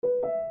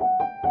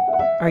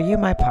Are you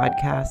my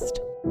podcast?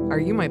 Are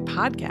you my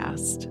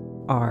podcast?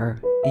 Are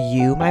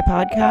you my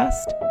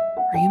podcast?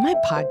 Are you my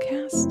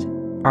podcast?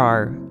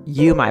 Are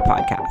you my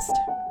podcast?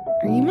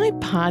 Are you my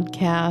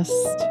podcast?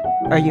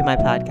 Are you my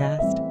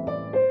podcast?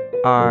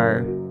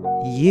 Are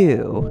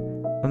you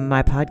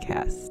my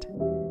podcast?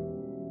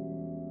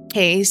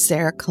 Hey,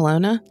 Sarah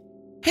Colonna.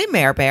 Hey,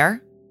 Mayor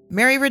Bear.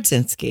 Mary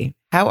Radzinski.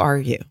 How are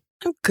you?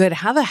 I'm good.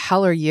 How the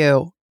hell are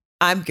you?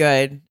 I'm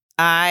good.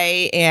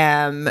 I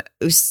am,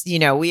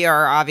 we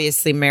are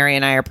obviously, Mary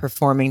and I are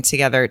performing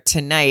together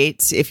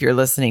tonight. If you're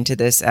listening to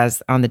this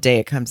as on the day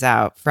it comes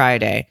out,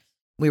 Friday.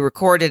 We're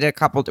recording it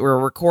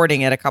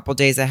a couple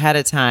days ahead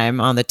of time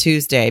on the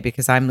Tuesday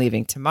because I'm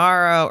leaving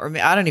tomorrow, or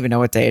I don't even know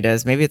what day it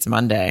is. Maybe it's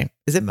Monday.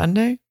 Is it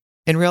Monday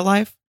in real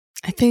life?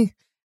 I think,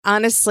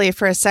 honestly,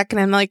 for a second,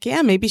 I'm like,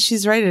 yeah, maybe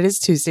she's right. It is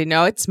Tuesday.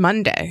 No, it's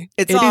Monday.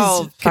 It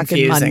all is fucking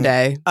confusing.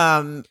 Monday.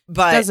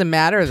 But it doesn't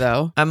matter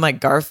though. I'm like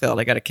Garfield.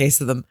 I got a case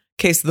of the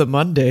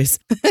Mondays.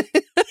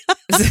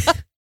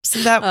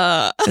 Isn't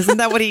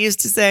that what he used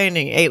to say? And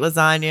he ate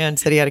lasagna and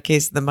said he had a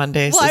case of the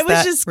Mondays. Well,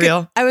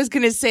 real? I was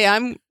going to say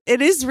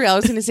it is real. I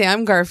was going to say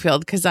I'm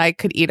Garfield because I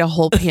could eat a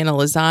whole pan of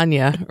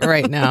lasagna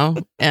right now.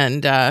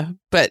 And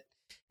but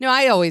no,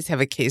 I always have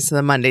a case of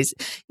the Mondays.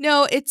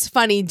 No, it's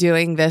funny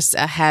doing this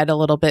ahead a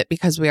little bit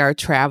because we are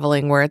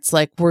traveling, where it's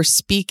like we're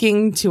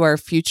speaking to our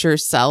future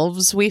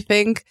selves, we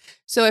think.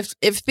 So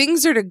if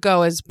things are to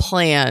go as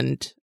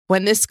planned,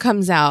 when this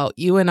comes out,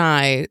 you and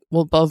I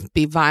will both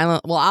be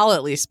violent. Well, I'll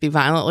at least be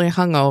violently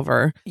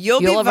hungover. You'll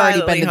be have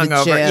already been to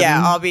the gym.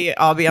 Yeah, I'll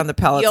be on the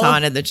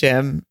Peloton in the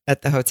gym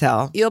at the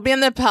hotel. You'll be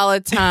in the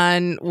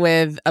Peloton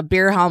with a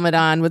beer helmet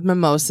on with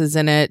mimosas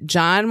in it.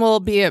 John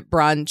will be at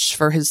brunch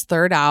for his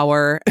third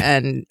hour,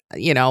 and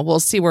we'll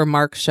see where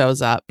Mark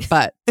shows up.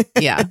 But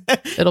yeah,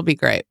 it'll be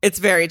great. It's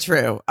very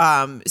true.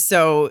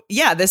 So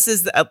yeah, this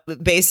is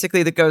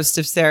basically the ghost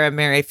of Sarah and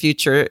Mary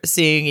future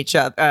seeing each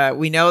other.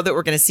 We know that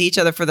we're going to see each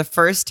other for the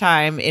first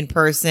time in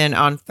person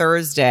on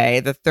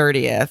Thursday, the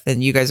 30th,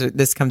 and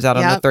this comes out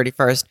on the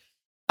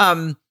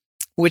 31st.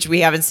 Which we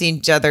haven't seen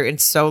each other in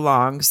so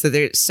long.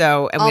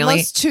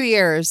 Almost 2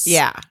 years.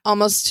 Yeah.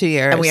 Almost 2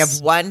 years. And we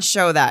have one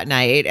show that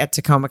night at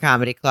Tacoma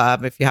Comedy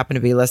Club. If you happen to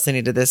be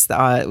listening to this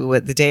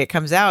the day it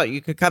comes out, you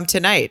could come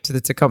tonight to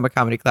the Tacoma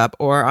Comedy Club,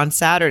 or on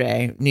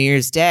Saturday, New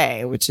Year's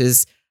Day, which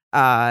is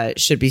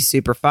should be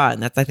super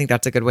fun. I think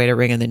that's a good way to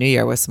ring in the new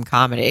year with some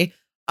comedy.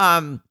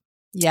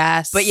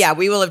 Yes. But yeah,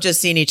 we will have just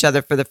seen each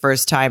other for the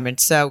first time. And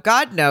so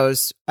God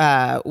knows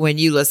when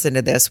you listen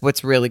to this,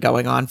 what's really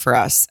going on for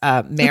us.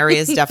 Mary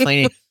has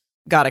definitely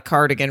got a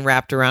cardigan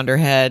wrapped around her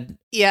head.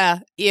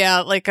 Yeah.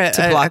 Like a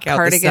block out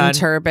cardigan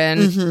turban.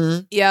 Mm-hmm.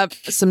 Yep.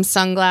 Some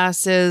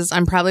sunglasses.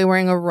 I'm probably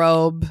wearing a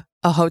robe,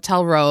 a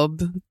hotel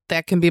robe.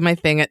 That can be my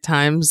thing at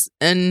times.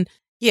 And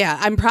yeah,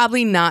 I'm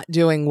probably not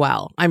doing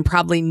well. I'm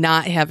probably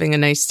not having a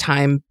nice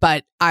time,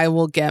 but I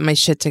will get my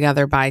shit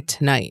together by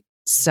tonight.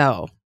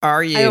 So...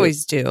 Are you? I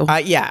always do.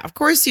 Yeah, of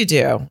course you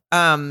do.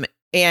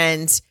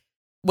 And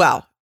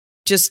well,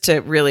 just to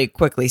really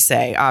quickly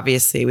say,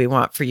 obviously, we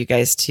want for you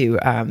guys to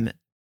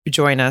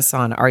join us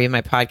on Are You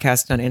My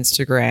Podcast on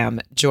Instagram.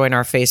 Join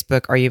our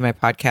Facebook, Are You My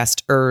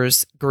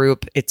Podcasters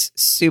group. It's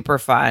super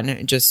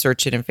fun. Just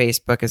search it in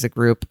Facebook as a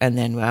group, and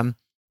then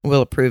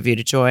we'll approve you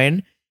to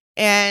join.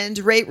 And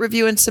rate,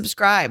 review, and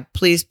subscribe,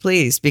 please,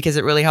 because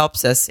it really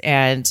helps us.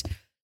 And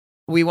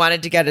we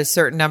wanted to get a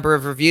certain number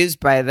of reviews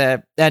by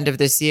the end of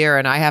this year,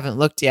 and I haven't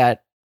looked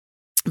yet.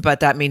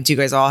 But that means you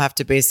guys all have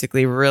to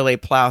basically really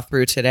plow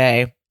through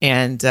today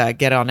and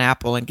get on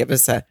Apple and give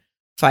us a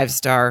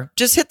 5-star.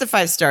 Just hit the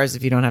 5 stars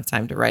if you don't have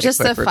time to write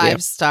just a quick the review.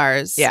 5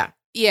 stars.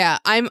 Yeah.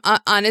 I'm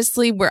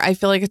honestly where I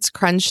feel like it's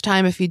crunch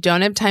time. If you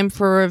don't have time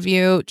for a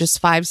review, just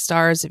 5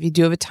 stars. If you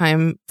do have a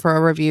time for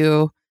a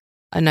review,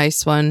 a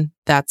nice one,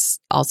 that's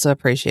also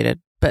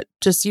appreciated. But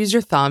just use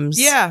your thumbs.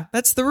 Yeah,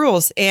 that's the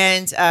rules.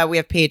 And we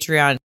have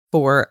Patreon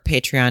for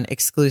Patreon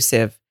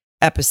exclusive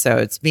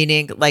episodes,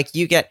 meaning like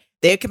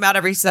they come out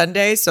every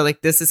Sunday. So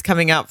like this is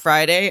coming out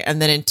Friday.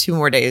 And then in 2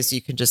 more days,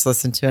 you can just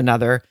listen to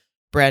another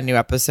brand new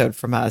episode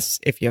from us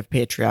if you have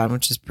Patreon,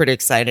 which is pretty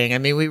exciting. I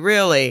mean, we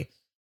really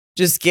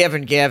just give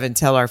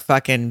until our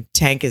fucking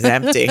tank is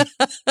empty. I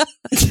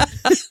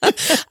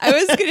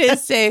was going to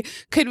say,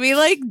 could we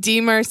like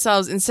deem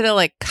ourselves instead of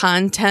like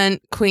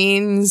content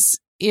queens,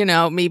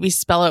 maybe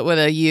spell it with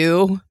a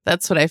U?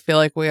 That's what I feel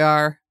like we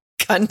are.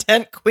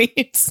 Content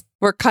queens.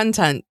 We're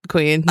content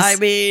queens. I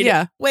mean,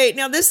 yeah. Wait,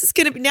 now this is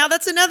going to be, now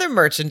that's another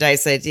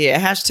merchandise idea.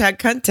 Hashtag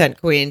content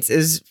queens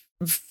is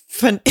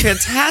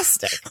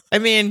fantastic. I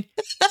mean,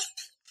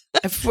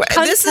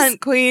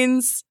 content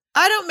queens.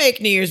 I don't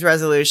make New Year's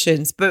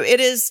resolutions, but it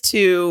is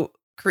to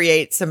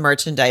create some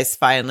merchandise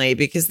finally,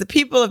 because the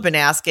people have been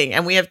asking,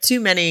 and we have too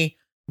many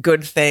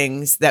good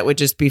things that would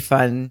just be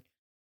fun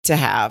to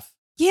have.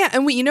 Yeah,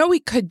 and we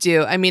could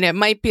do. I mean, it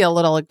might be a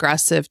little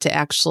aggressive to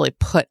actually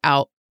put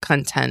out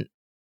content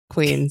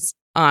queens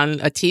on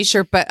a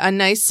t-shirt, but a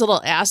nice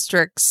little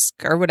asterisk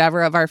or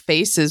whatever of our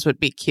faces would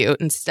be cute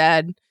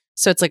instead.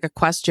 So it's like a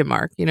question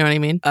mark. You know what I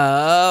mean?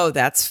 Oh,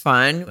 that's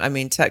fun. I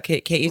mean, can't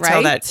you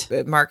tell Right?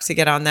 that Mark's to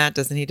get on that?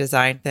 Doesn't he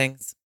design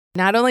things?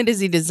 Not only does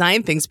he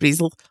design things, but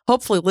he's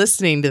hopefully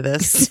listening to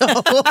this. So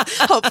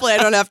hopefully I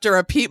don't have to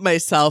repeat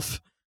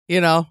myself.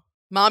 You know,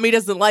 mommy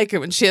doesn't like it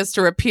when she has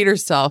to repeat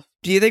herself.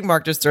 Do you think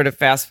Mark just sort of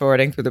fast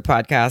forwarding through the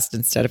podcast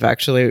instead of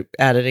actually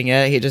editing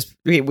it? He just,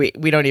 we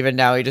don't even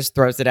know. He just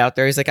throws it out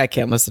there. He's like, I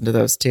can't listen to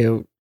those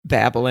two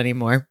babble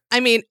anymore. I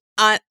mean,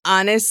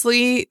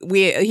 honestly,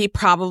 he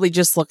probably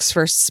just looks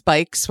for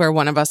spikes where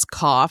one of us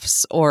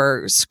coughs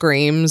or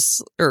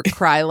screams or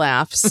cry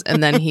laughs.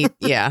 And then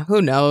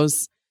who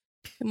knows?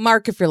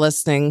 Mark, if you're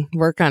listening,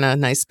 work on a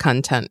nice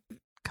content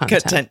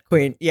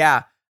queen.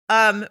 Yeah.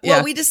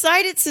 Well, we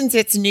decided since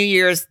it's New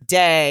Year's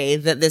Day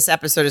that this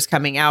episode is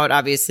coming out.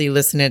 Obviously,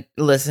 listen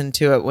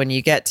to it when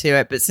you get to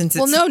it. But since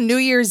it's New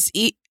Year's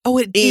Eve. Oh,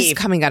 it is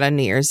coming out on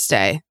New Year's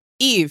Day.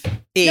 Eve.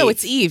 No,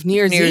 it's Eve. New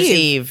Year's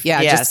Eve. Yeah,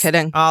 yes. Just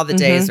kidding. All the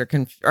days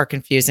are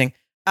confusing.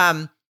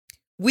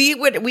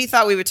 We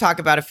thought we would talk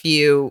about a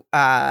few.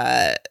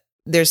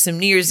 There's some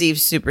New Year's Eve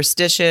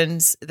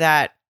superstitions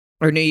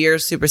or New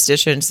Year's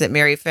superstitions that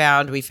Mary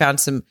found. We found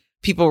some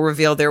people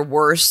reveal their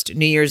worst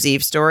New Year's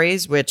Eve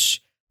stories,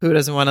 which who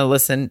doesn't want to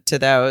listen to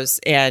those?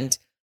 And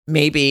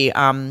maybe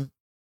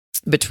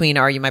between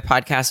our You My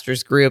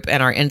Podcasters group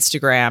and our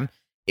Instagram,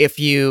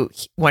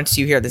 once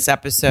you hear this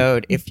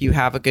episode, if you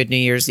have a good New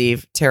Year's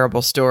Eve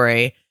terrible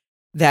story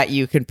that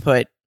you can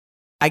put,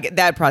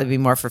 that'd probably be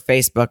more for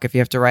Facebook if you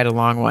have to write a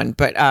long one.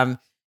 But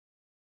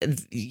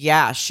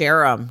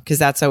share them because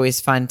that's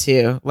always fun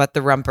too. Let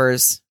the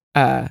rumpers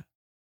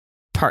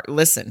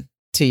listen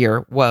to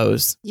your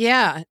woes.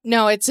 Yeah,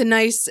 no, it's a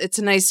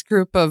nice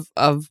group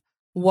of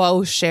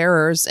woe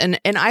sharers, and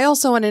I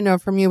also want to know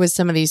from you with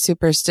some of these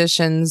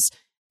superstitions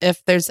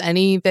if there's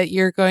any that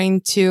you're going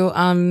to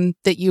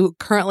that you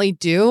currently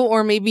do,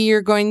 or maybe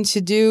you're going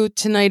to do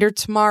tonight or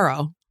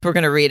tomorrow. We're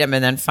going to read them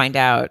and then find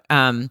out.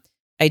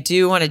 I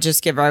do want to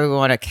just give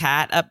everyone a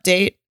cat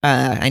update.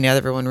 I know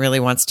everyone really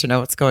wants to know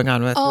what's going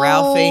on with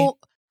Ralphie.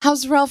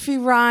 How's Ralphie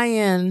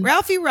Ryan?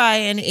 Ralphie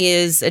Ryan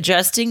is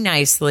adjusting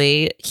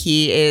nicely.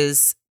 He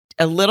is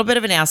a little bit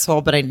of an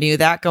asshole, but I knew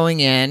that going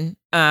in.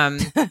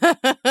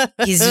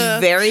 He's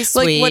very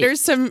sweet. Like, what are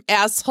some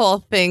asshole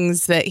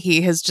things that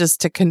he has,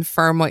 just to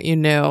confirm what you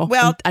knew?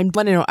 Well, I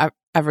want to know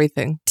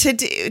everything.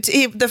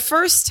 The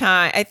first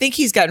time, I think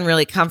he's gotten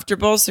really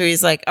comfortable. So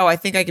he's like, oh, I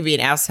think I could be an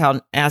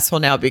asshole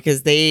now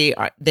because they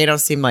don't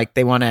seem like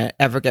they want to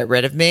ever get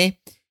rid of me.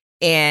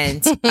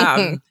 And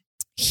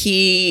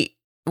he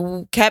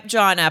kept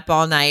John up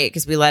all night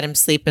because we let him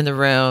sleep in the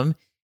room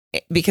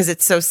because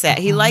it's so sad.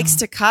 He likes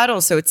to cuddle.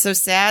 So it's so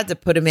sad to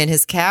put him in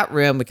his cat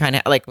room. We kind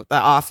of like the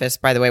office,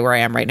 by the way, where I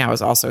am right now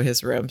is also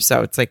his room.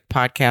 So it's like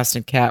podcast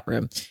and cat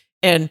room.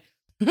 And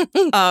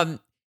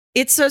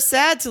it's so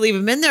sad to leave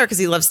him in there because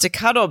he loves to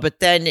cuddle, but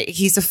then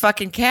he's a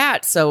fucking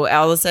cat. So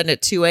all of a sudden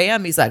at 2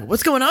 a.m., he's like,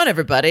 what's going on,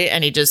 everybody?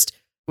 And he just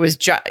was,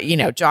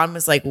 John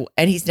was like,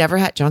 and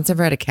John's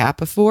never had a cat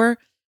before.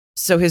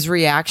 So his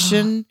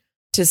reaction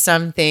to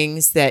some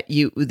things that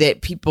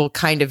people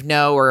kind of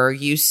know or are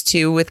used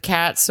to with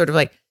cats, sort of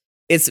like,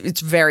 it's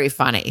very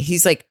funny.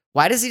 He's like,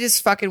 why does he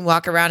just fucking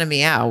walk around and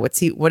meow? What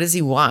does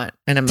he want?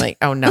 And I'm like,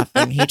 oh,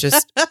 nothing. He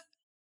just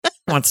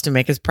wants to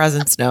make his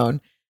presence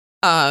known.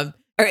 Or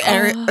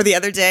the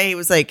other day, he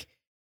was like,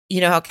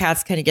 you know how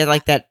cats kind of get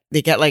like that?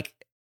 They get like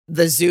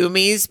the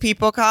zoomies,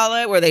 people call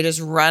it, where they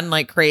just run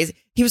like crazy.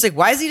 He was like,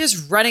 why is he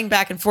just running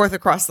back and forth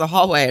across the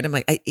hallway? And I'm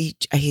like,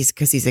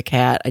 because he's a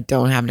cat. I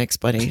don't have an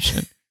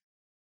explanation.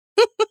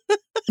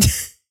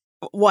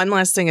 One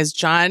last thing is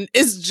John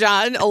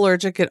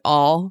allergic at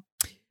all?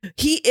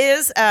 He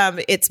is.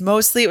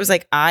 It was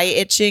like eye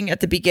itching at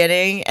the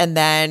beginning. And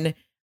then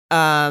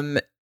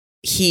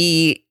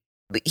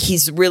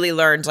he's really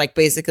learned, like,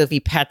 basically if he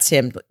pets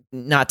him,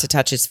 not to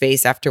touch his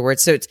face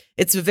afterwards. So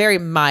it's very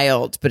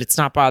mild, but it's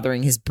not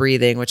bothering his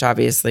breathing, which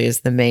obviously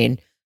is the main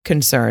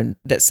concern,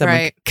 that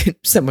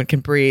someone can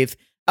breathe.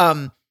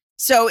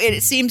 So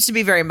it seems to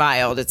be very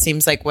mild. It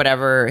seems like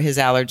whatever his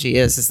allergy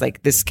is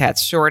like, this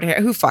cat's short hair.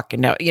 Who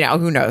fucking knows?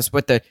 Who knows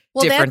what the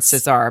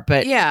differences are?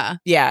 But yeah,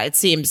 it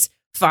seems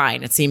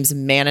fine. It seems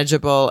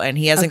manageable, and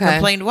he hasn't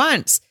complained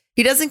once.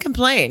 He doesn't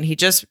complain. He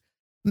just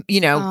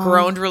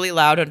groaned really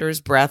loud under his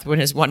breath when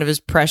one of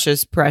his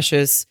precious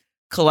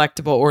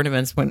collectible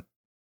ornaments went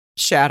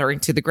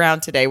shattering to the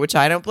ground today, which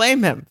I don't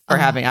blame him for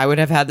having. I would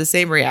have had the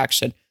same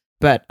reaction.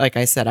 But like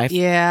I said,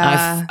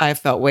 I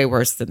felt way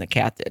worse than the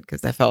cat did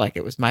because I felt like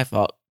it was my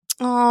fault.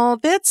 Oh,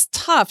 that's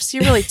tough. So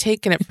you're really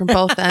taking it from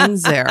both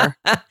ends there.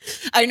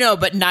 I know,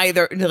 but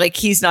neither, like,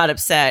 he's not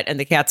upset and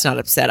the cat's not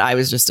upset. I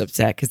was just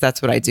upset because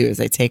that's what I do is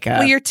I take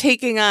well, you're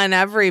taking on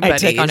everybody. I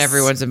take on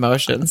everyone's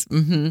emotions.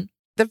 Mm-hmm.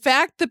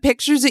 The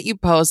pictures that you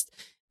post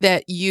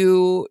that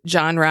you,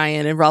 John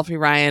Ryan and Ralphie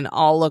Ryan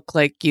all look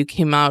like you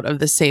came out of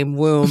the same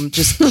womb,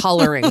 just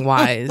coloring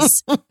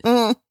wise,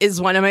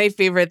 is one of my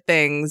favorite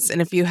things.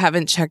 And if you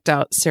haven't checked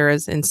out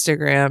Sarah's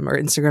Instagram or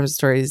Instagram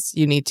stories,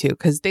 you need to,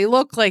 because they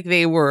look like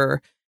they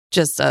were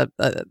just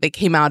they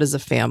came out as a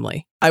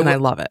family. I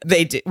love it.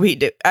 They do. We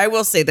do. I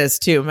will say this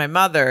too. My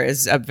mother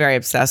is very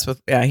obsessed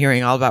with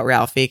hearing all about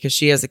Ralphie because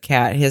she has a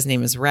cat. His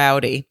name is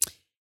Rowdy,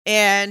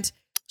 and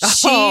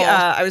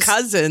I was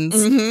cousins.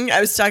 I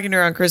was talking to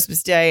her on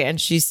Christmas Day,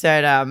 and she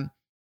said,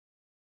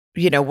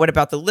 what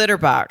about the litter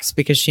box?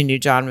 Because she knew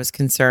John was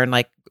concerned.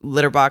 Like,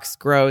 litter box,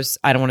 gross.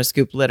 I don't want to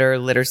scoop litter.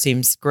 Litter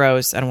seems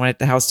gross. I don't want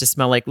the house to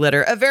smell like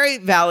litter. A very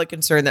valid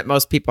concern that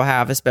most people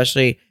have,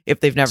 especially if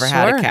they've never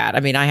had a cat. I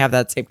mean, I have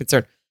that same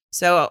concern.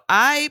 So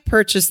I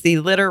purchased the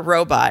litter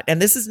robot, and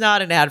this is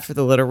not an ad for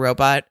the litter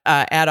robot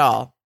at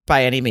all,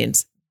 by any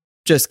means.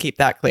 Just keep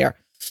that clear.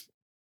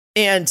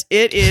 And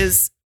it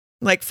is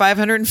like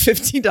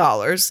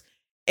 $550,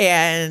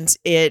 and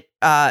it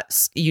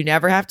you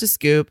never have to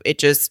scoop. It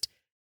just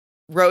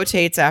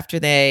rotates after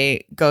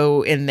they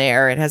go in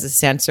there. It has a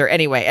sensor.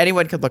 Anyway,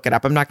 anyone could look it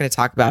up. I'm not going to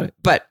talk about it,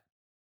 but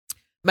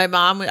my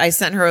mom, I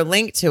sent her a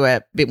link to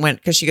it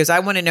because she goes, I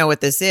want to know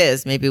what this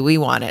is. Maybe we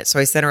want it. So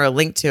I sent her a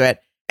link to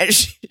it. And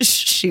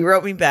she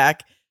wrote me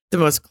back the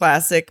most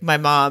classic my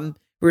mom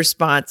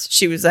response.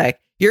 She was like,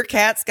 your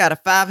cat's got a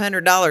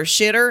 $500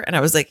 shitter. And I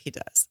was like, he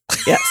does.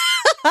 Yes.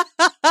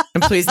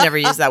 And please never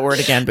use that word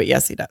again. But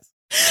yes, he does.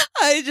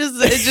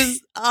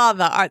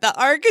 The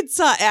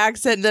Arkansas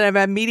accent. Then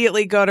I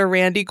immediately go to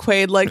Randy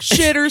Quaid, like,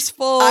 shitter's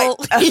full.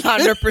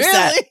 100%.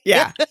 Really?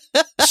 Yeah.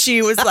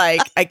 She was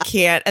like, I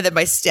can't. And then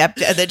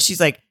and then she's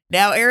like,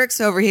 now Eric's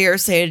over here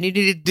saying you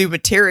need to do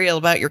material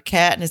about your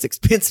cat and his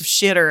expensive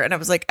shitter. And I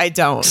was like, I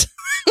don't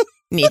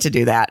need to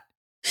do that.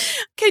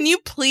 Can you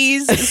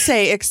please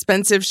say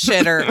expensive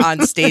shitter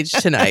on stage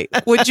tonight?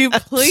 Would you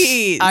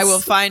please? I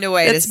will find a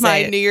way to say it. It's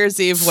my New Year's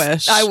Eve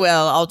wish. I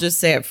will. I'll just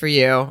say it for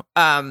you.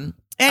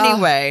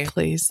 Anyway,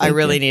 please. I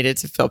really needed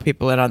to fill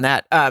people in on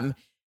that.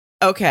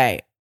 Okay.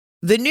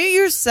 The New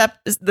Year's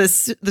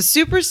the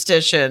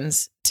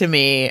superstitions to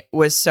me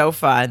was so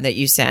fun that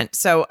you sent.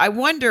 So I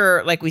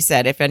wonder, like we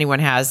said, if anyone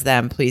has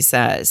them, please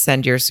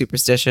send your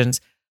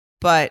superstitions.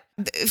 But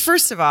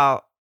first of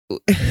all,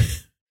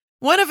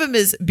 one of them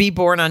is be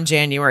born on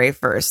January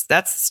 1st.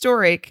 That's the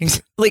story.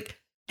 Like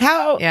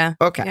how? Yeah.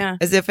 Okay. Yeah.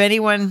 As if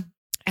anyone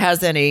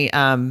has any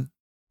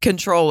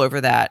control over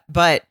that.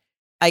 But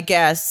I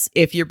guess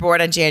if you're born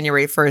on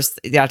January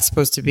 1st, that's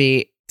supposed to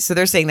be. So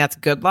they're saying that's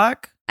good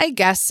luck. I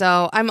guess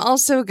so. I'm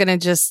also going to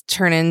just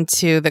turn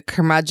into the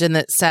curmudgeon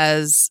that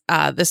says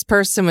this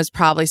person was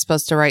probably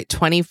supposed to write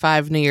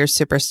 25 New Year's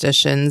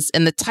superstitions,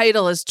 and the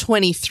title is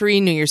 23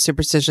 New Year's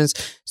superstitions.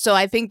 So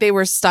I think they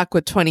were stuck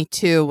with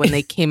 22 when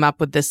they came up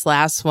with this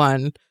last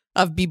one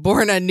of be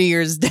born on New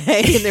Year's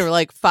Day. And they were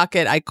like, fuck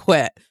it, I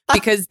quit.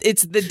 Because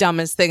it's the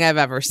dumbest thing I've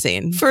ever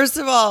seen. First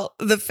of all,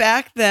 the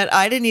fact that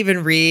I didn't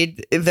even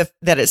read that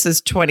it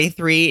says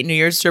 23 New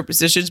Year's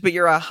superstitions, but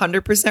you're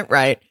 100%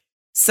 right.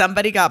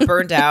 Somebody got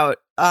burned out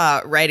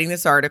writing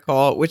this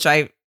article, which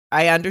I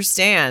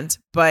understand,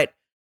 but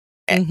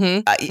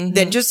then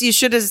you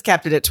should have just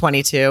kept it at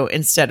 22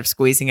 instead of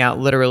squeezing out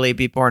literally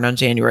be born on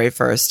January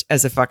 1st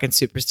as a fucking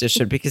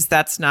superstition, because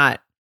that's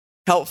not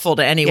helpful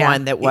to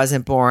anyone that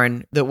wasn't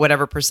born, that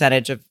whatever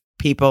percentage of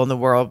people in the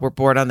world were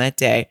born on that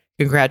day.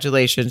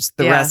 Congratulations.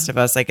 The rest of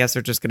us, I guess,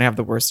 are just going to have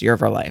the worst year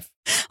of our life.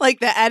 Like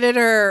the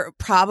editor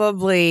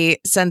probably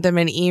sent them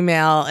an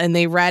email and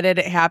they read it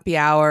at happy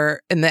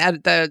hour. And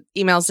the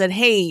email said,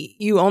 hey,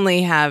 you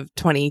only have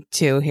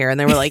 22 here. And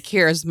they were like,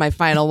 here's my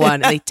final one.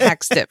 And they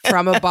text it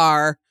from a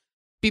bar.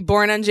 Be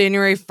born on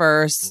January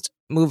 1st.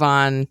 Move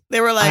on.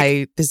 They were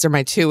like, these are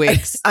my 2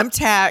 weeks. I'm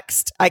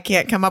taxed. I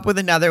can't come up with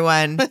another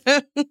one.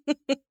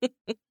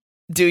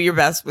 Do your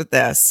best with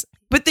this.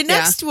 But the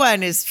next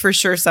one is for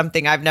sure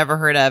something I've never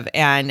heard of,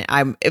 and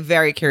I'm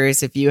very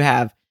curious if you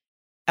have.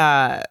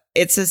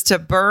 It says to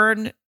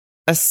burn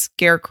a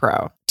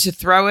scarecrow, to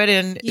throw it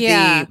in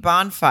the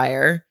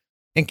bonfire,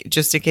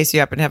 just in case you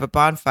happen to have a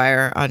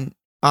bonfire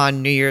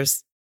on New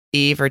Year's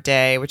Eve or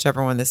day,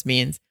 whichever one this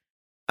means.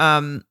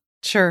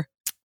 Sure.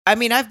 I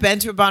mean, I've been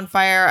to a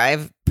bonfire.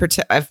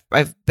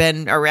 I've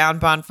been around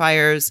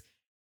bonfires.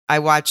 I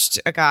watched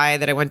a guy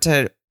that I went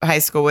to high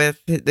school with.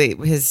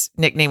 His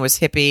nickname was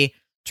Hippie.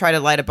 Try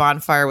to light a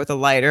bonfire with a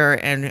lighter,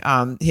 and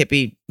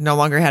Hippie no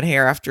longer had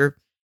hair after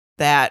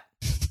that.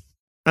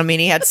 I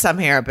mean, he had some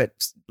hair, but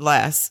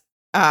less.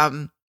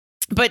 But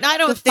I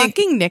don't think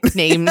fucking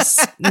nicknames.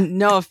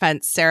 No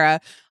offense,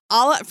 Sarah.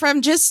 All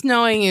from just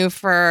knowing you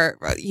for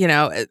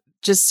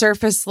just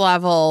surface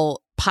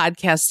level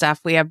podcast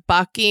stuff. We have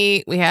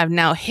Bucky. We have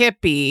now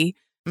Hippie.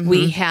 Mm-hmm.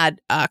 We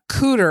had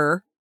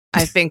Cooter.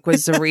 I think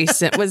was the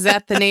recent. Was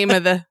that the name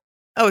of the?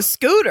 Oh,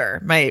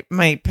 Scooter, my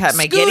pet,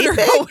 my guinea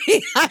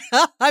pig.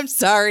 I'm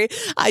sorry.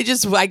 I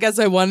guess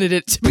I wanted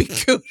it to be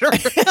Cooter.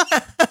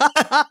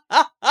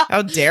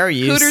 How dare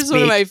you? Cooter's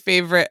one of my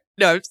favorite.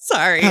 No, I'm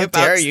sorry. How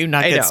dare you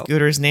not get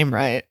Scooter's name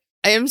right?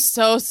 I am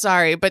so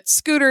sorry. But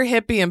Scooter,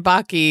 Hippie, and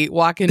Bucky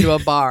walk into a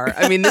bar.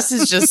 I mean, this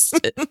is just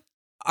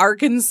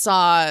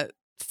Arkansas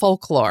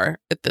folklore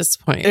at this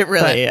point. It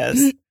really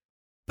is.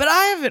 But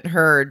I haven't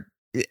heard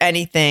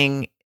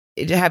anything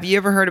have you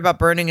ever heard about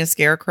burning a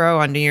scarecrow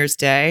on New Year's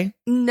Day?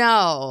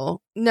 No,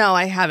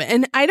 I haven't.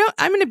 And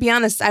I'm going to be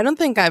honest, I don't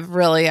think I've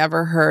really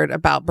ever heard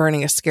about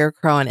burning a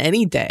scarecrow on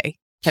any day.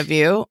 Have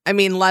you? I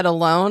mean, let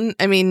alone,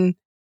 I don't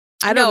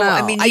know.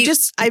 I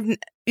mean,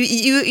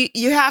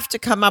 you have to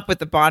come up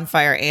with a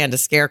bonfire and a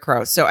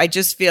scarecrow. So I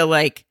just feel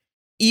like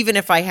even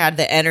if I had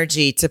the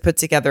energy to put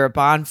together a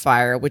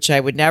bonfire, which I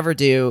would never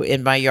do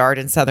in my yard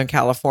in Southern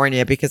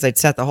California because I'd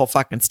set the whole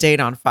fucking state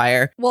on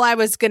fire. Well, I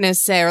was going to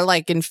say, or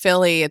like in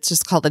Philly, it's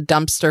just called a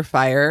dumpster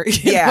fire.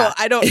 Yeah.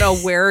 I don't know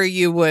where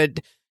you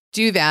would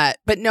do that,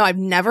 but no, I've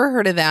never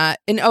heard of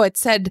that. And it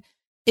said,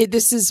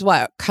 this is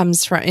what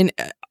comes from in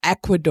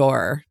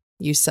Ecuador.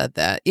 You said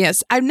that.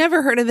 Yes. I've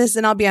never heard of this.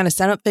 And I'll be honest,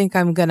 I don't think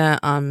I'm going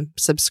to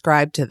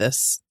subscribe to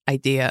this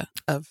idea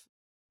of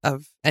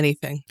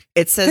anything.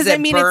 It says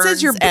it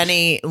burns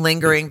any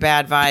lingering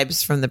bad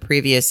vibes from the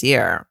previous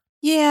year.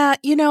 Yeah,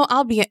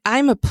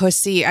 I'm a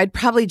pussy. I'd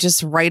probably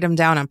just write them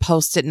down on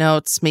Post-it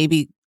notes,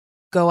 maybe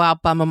go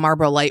out, bum a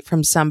Marlboro Light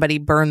from somebody,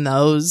 burn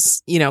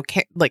those,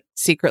 like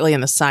secretly in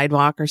the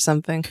sidewalk or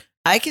something.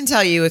 I can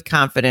tell you with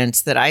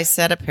confidence that I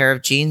set a pair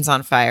of jeans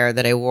on fire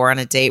that I wore on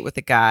a date with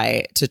a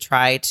guy to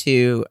try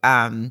to,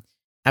 I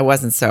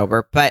wasn't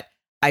sober, but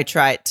I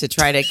tried to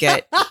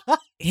get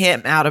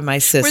him out of my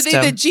system.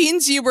 Were they the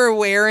jeans you were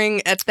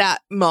wearing at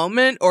that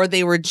moment, or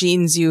they were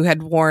jeans you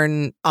had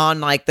worn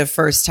on like the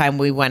first time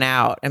we went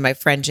out? And my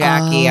friend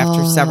Jackie,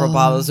 after several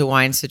bottles of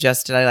wine,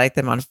 suggested I light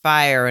them on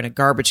fire in a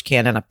garbage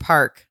can in a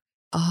park.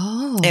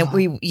 Oh, and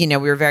we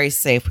were very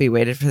safe. We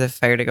waited for the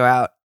fire to go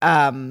out.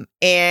 And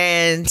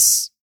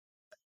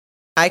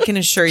I can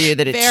assure you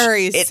that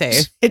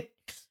safe.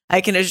 I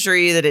can assure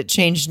you that it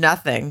changed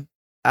nothing.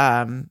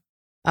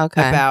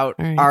 About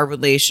our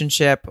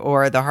relationship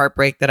or the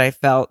heartbreak that I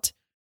felt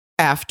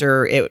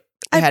after it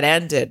had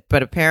ended.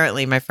 But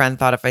apparently my friend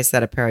thought if I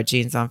set a pair of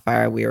jeans on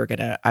fire, I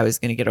was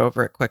going to get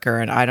over it quicker.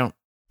 And I don't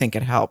think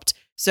it helped.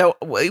 So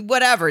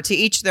whatever, to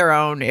each their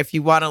own. If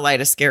you want to light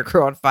a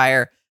scarecrow on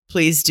fire,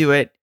 please do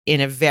it in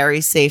a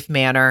very safe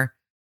manner.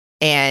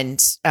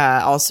 And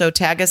also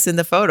tag us in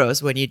the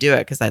photos when you do it,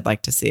 because I'd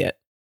like to see it.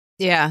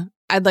 Yeah,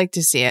 I'd like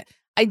to see it.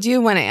 I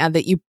do want to add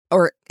that you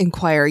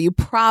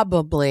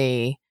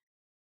probably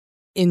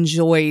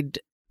enjoyed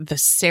the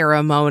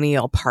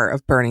ceremonial part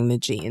of burning the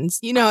jeans.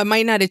 It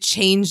might not have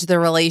changed the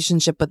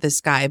relationship with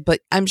this guy, but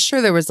I'm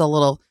sure there was a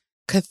little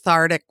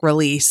cathartic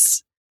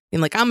release in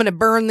like, I'm going to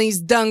burn these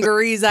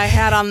dungarees I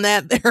had on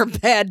their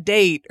bad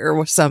date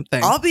or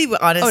something. I'll be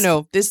honest. Oh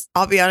no,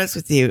 I'll be honest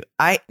with you.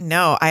 I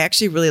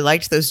actually really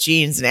liked those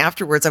jeans. And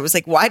afterwards I was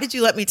like, why did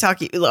you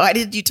why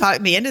did you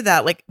talk me into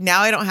that? Like,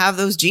 now I don't have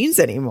those jeans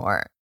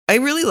anymore. I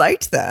really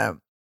liked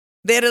them.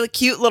 They had a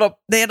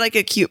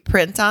cute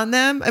print on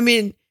them. I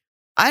mean,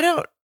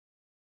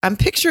 I'm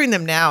picturing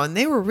them now and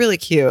they were really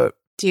cute.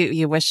 Do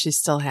you wish you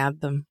still had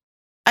them?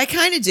 I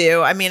kind of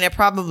do. I mean, it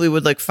probably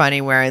would look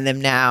funny wearing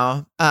them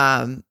now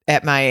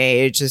at my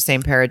age, the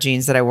same pair of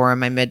jeans that I wore in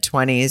my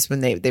mid-20s when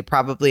they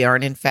probably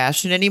aren't in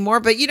fashion anymore.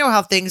 But you know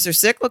how things are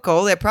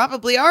cyclical. They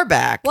probably are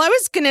back. Well, I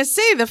was going to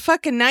say the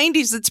fucking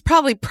 90s, it's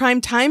probably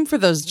prime time for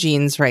those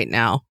jeans right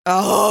now.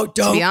 Oh,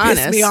 don't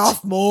piss me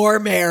off more,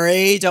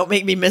 Mary. Don't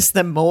make me miss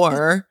them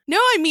more. No,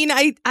 I mean,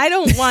 I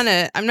don't want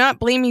to. I'm not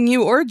blaming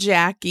you or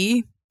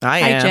Jackie. I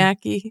am. Hi,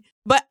 Jackie.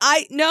 But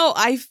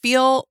I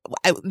feel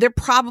they're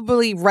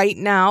probably right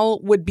now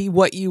would be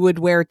what you would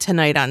wear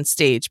tonight on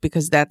stage,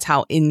 because that's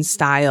how in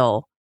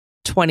style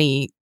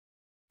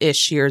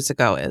 20-ish years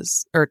ago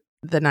is, or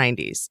the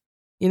 90s.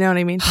 You know what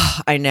I mean?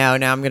 I know.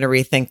 Now I'm going to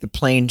rethink the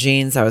plain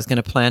jeans I was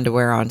going to plan to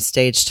wear on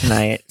stage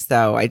tonight.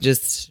 So I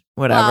just,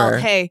 whatever.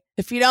 Well, hey,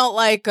 if you don't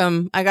like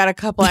them, I got a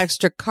couple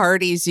extra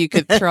Cardis you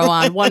could throw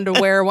on, one to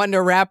wear, one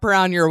to wrap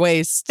around your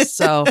waist.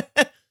 So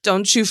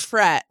don't you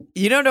fret.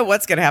 You don't know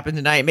what's going to happen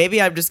tonight.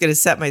 Maybe I'm just going to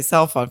set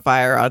myself on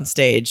fire on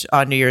stage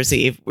on New Year's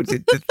Eve,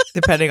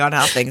 depending on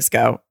how things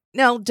go.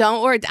 No,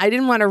 don't worry. I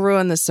didn't want to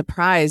ruin the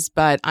surprise,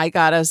 but I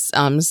got us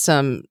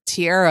some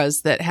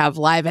tiaras that have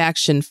live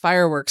action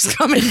fireworks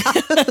coming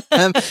out of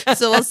them.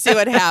 So we'll see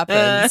what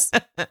happens.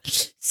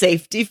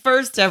 Safety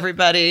first,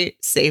 everybody.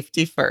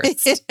 Safety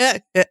first.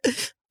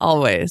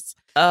 Always.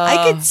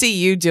 I could see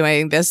you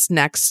doing this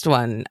next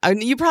one.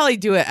 You probably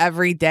do it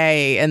every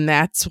day, and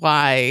that's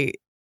why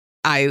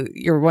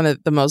you're one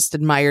of the most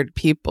admired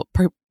people.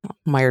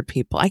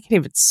 I can't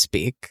even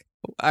speak.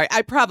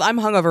 I'm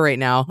hungover right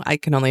now. I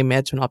can only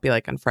imagine what I'll be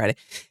like on Friday.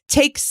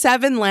 Take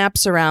 7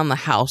 laps around the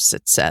house,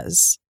 it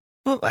says.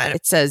 Well,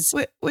 it says,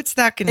 what's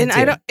that going to do?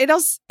 I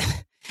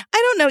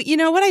don't know. You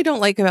know what I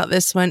don't like about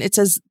this one? It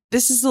says,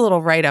 this is a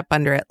little write up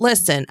under it.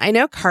 Listen, I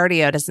know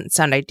cardio doesn't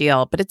sound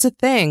ideal, but it's a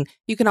thing.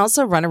 You can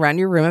also run around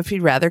your room if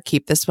you'd rather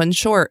keep this one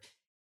short.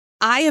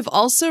 I have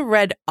also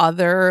read I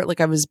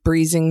was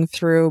browsing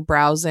through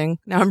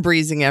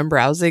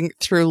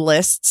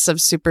lists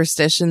of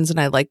superstitions, and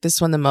I like this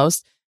one the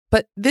most.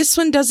 but this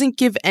one doesn't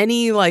give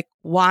any like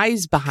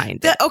whys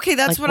behind it. Okay,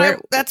 that's like,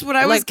 what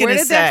I was going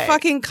to say. Where did that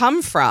fucking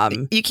come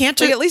from? You can't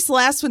like, at least the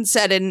last one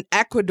said in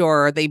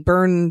Ecuador they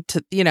burn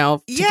to get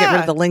rid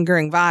of the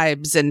lingering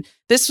vibes, and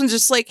this one's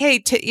just like, hey,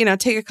 take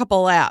a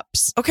couple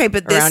laps. Okay,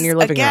 but around your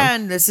living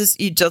room. This is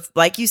you just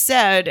like you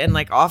said, and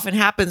like often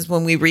happens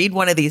when we read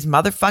one of these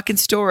motherfucking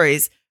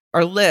stories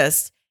or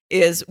lists,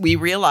 is we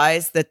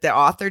realize that the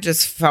author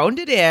just phoned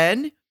it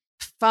in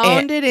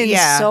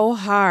so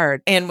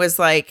hard and was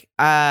like,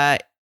 I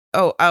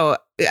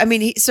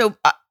mean,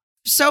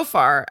 so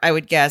far, I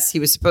would guess he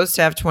was supposed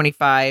to have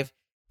 25.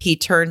 He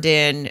turned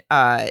in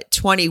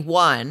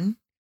 21.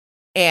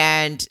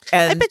 And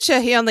I bet you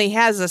he only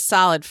has a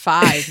solid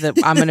 5 that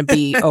I'm going to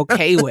be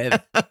okay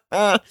with.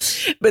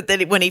 But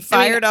then when he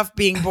fired off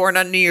being born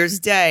on New Year's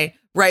Day,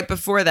 right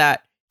before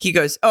that, he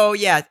goes, oh,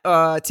 yeah,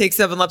 take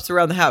 7 laps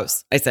around the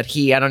house. I said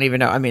I don't even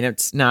know. I mean,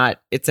 it's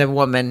a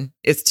woman.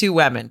 It's 2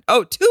 women.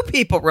 Oh, 2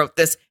 people wrote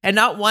this. And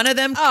not one of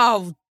them.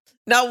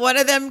 Not one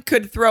of them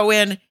could throw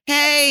in,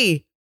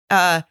 hey,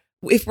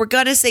 if we're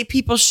going to say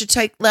people should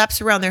take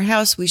laps around their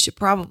house, we should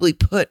probably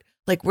put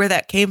like where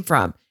that came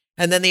from.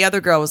 And then the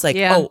other girl was like,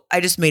 oh, I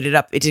just made it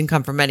up. It didn't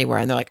come from anywhere.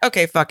 And they're like,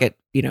 okay, fuck it.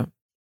 Hit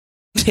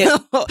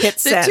send.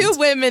 The 2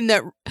 women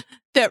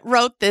that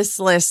wrote this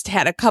list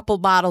had a couple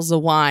bottles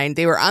of wine.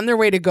 They were on their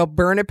way to go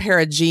burn a pair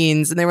of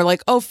jeans. And they were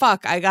like, oh,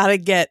 fuck, I got to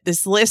get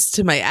this list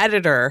to my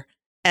editor.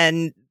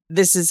 And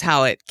this is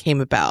how it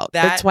came about.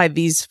 That's why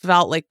these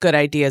felt like good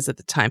ideas at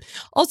the time.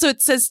 Also,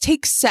 it says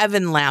take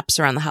 7 laps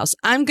around the house.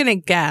 I'm going to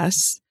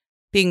guess,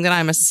 being that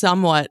I'm a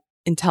somewhat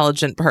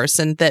intelligent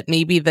person, that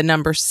maybe the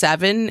number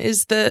 7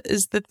 is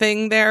the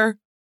thing there,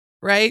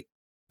 right?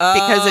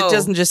 Because it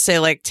doesn't just say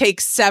like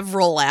take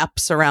several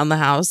laps around the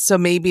house. So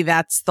maybe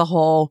that's the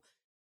whole,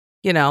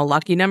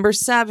 lucky number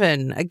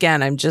 7.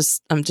 Again, I'm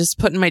just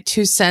putting my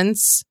 2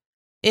 cents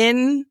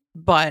in,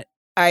 but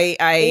no.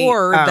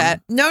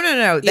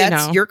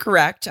 You're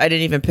correct. I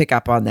didn't even pick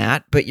up on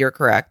that, but you're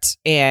correct.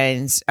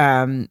 And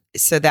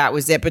so that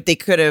was it. But they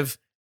could have,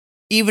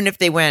 even if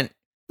they went,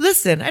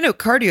 listen, I know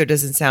cardio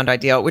doesn't sound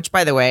ideal, which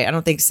by the way, I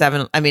don't think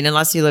 7, I mean,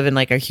 unless you live in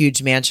like a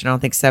huge mansion, I don't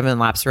think 7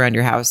 laps around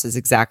your house is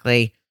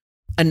exactly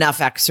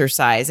enough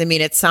exercise. I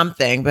mean, it's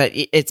something, but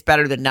it's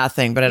better than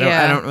nothing, but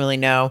I don't really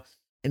know.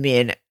 I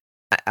mean,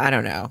 I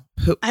don't know.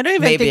 I don't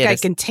even think I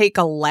can take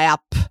a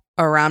lap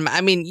around.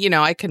 I mean,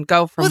 I can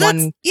go from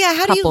one. Yeah,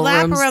 how do you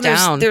lap around?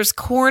 Down. There's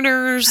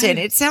corners, and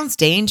it sounds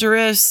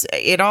dangerous.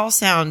 It all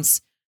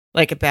sounds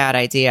like a bad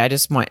idea. I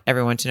just want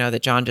everyone to know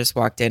that John just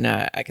walked in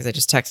because I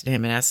just texted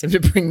him and asked him to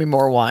bring me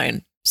more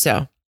wine.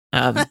 So,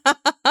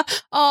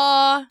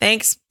 aw,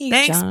 thanks,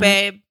 John.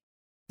 babe.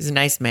 He's a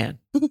nice man.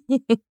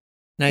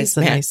 He's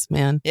a nice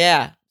man.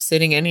 Yeah,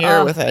 sitting in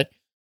here with a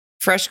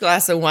fresh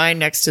glass of wine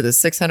next to the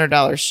 $600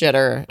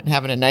 shitter and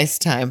having a nice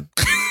time.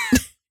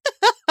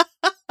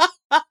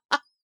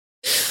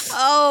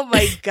 Oh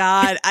my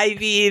God. I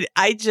mean,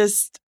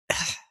 $600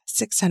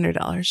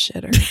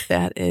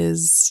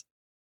 shitter.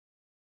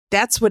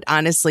 That's what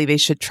honestly they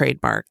should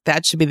trademark.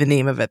 That should be the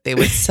name of it. They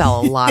would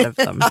sell a lot of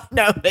them.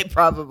 No, they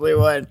probably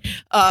would.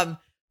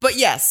 But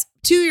yes,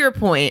 to your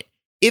point,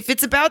 if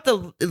it's about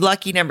the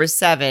lucky number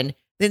 7,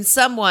 then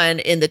someone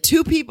in the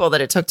 2 people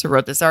that it took to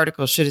write this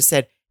article should have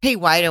said, hey,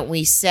 why don't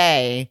we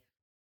say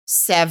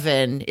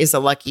 7 is a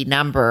lucky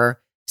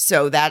number?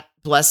 So that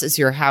blesses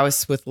your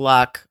house with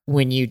luck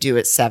when you do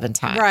it 7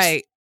 times.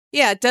 Right.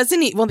 Yeah. It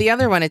doesn't. Well, the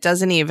other one, it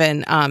doesn't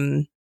even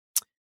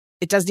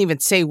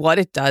say what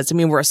it does. I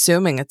mean, we're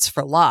assuming it's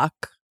for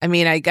luck. I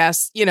mean, I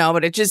guess,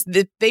 but it just,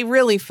 they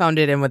really phoned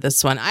it in with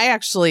this one. I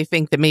actually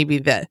think that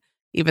maybe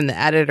even the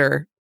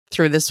editor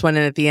threw this one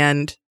in at the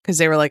end because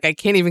they were like, I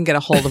can't even get a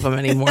hold of them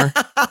anymore.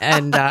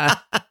 And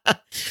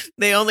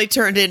they only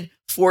turned in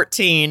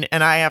 14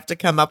 and I have to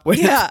come up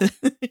with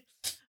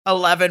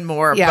 11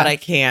 more, but I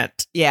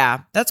can't.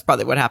 Yeah, that's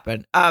probably what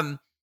happened. Are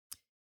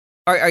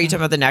you talking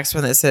about the next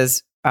one that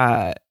says,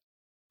 oh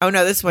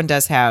no, this one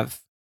does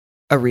have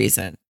a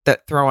reason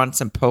that throw on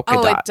some polka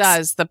dots. Oh, it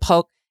does. The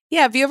poke.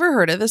 Yeah. Have you ever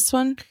heard of this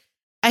one?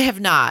 I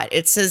have not.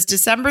 It says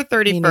December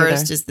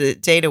 31st is the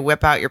day to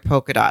whip out your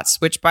polka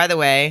dots, which by the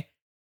way,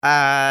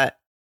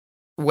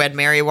 when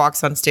Mary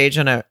walks on stage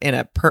in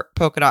a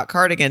polka dot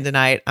cardigan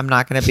tonight, I'm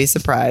not going to be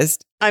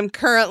surprised. I'm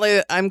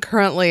currently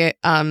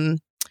Googling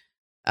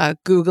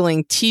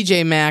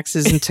TJ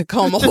Maxx's in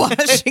Tacoma,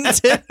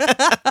 Washington.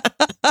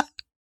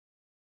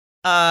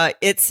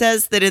 It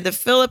says that in the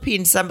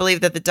Philippines, some believe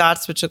that the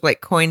dots, which look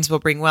like coins, will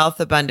bring wealth,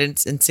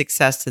 abundance, and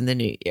success in the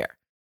new year.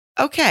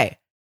 Okay,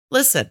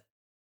 listen,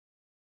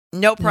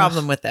 no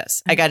problem with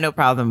this. I got no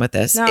problem with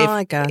this. No,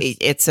 I guess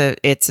it's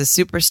a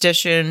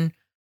superstition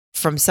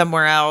from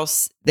somewhere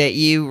else that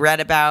you read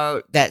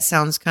about that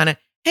sounds kind of,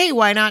 hey,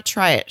 why not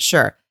try it?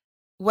 Sure.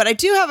 What I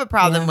do have a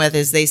problem with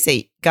is they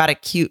say got a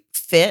cute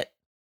fit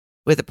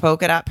with a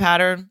polka dot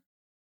pattern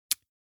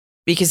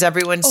because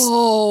everyone's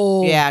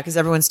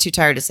too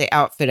tired to say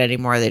outfit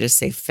anymore. They just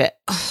say fit.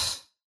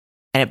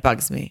 And it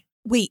bugs me.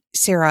 Wait,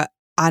 Sarah,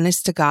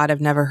 honest to God,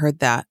 I've never heard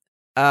that.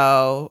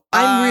 Oh,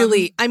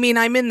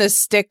 I'm in the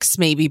sticks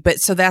maybe, but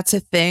so that's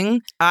a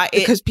thing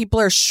because people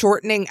are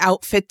shortening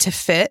outfit to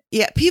fit.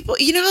 Yeah, people,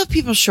 you know how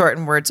people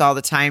shorten words all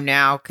the time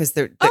now because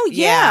they're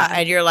yeah.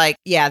 And you're like,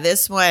 yeah,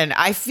 this one,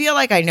 I feel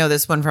like I know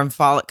this one from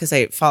because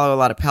I follow a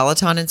lot of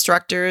Peloton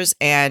instructors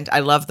and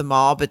I love them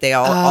all, but they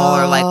all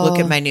are like, look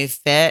at my new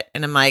fit.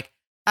 And I'm like,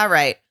 all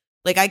right.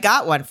 Like I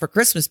got one for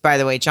Christmas, by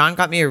the way. John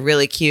got me a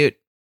really cute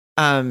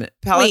Peloton.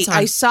 Wait,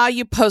 I saw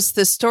you post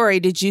this story.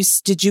 Did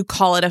you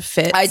call it a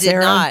fit? I did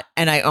not.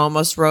 And I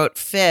almost wrote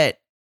fit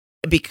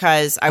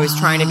because I was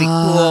trying to be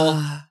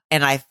cool.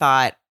 And I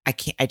thought,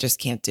 I just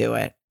can't do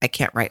it. I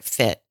can't write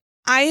fit.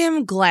 I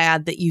am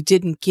glad that you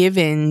didn't give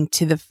in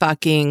to the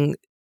fucking,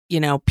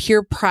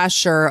 peer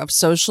pressure of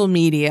social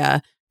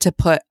media to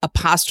put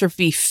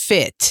apostrophe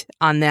fit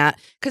on that.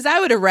 Because I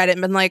would have read it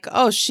and been like,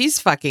 oh, she's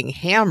fucking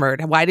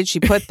hammered. Why did she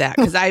put that?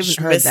 Because I haven't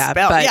heard that.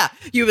 But yeah,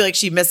 you were like,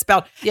 she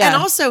misspelled. Yeah. And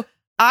also,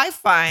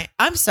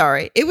 I'm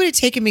sorry, it would have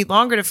taken me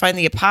longer to find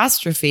the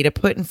apostrophe to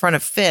put in front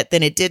of fit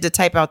than it did to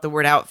type out the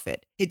word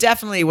outfit. It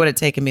definitely would have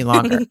taken me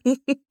longer.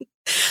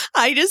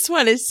 I just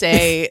want to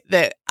say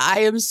that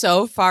I am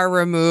so far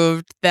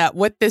removed that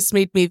what this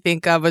made me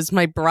think of was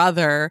my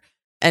brother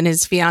and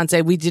his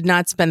fiance. We did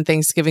not spend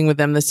Thanksgiving with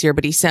them this year,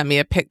 but he sent me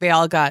a pic. They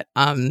all got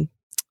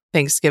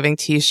Thanksgiving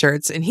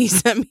t-shirts, and he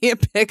sent me a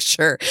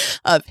picture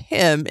of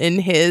him in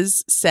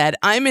his said,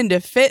 "I'm into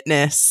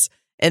fitness."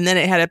 And then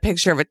it had a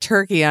picture of a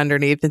turkey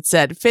underneath and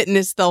said,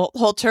 "Fitness, the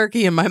whole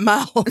turkey in my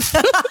mouth."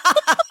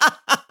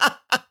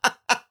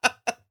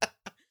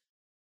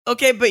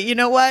 Okay, but you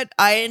know what?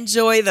 I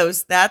enjoy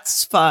those.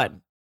 That's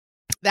fun.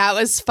 That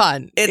was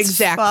fun. It's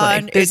exactly.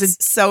 Fun.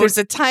 There's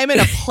a time and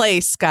a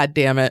place, God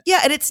damn it.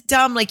 Yeah, and it's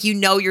dumb. Like,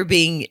 you're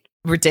being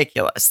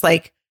ridiculous.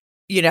 Like,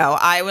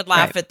 I would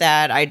laugh at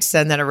that. I'd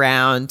send that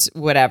around,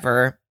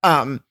 whatever.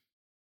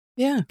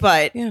 Yeah.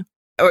 But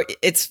or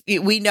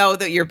we know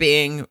that you're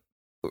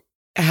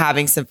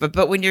having some fun.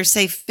 But when you're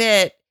say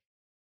fit,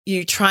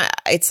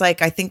 it's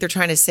like, I think they're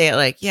trying to say it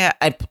like, yeah,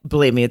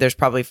 believe me, there's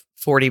probably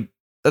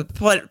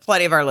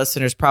plenty of our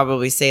listeners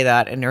probably say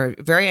that and are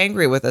very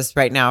angry with us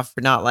right now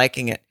for not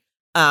liking it.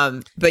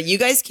 But you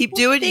guys keep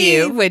doing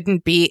you.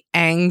 Wouldn't be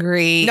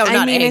angry. No,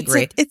 not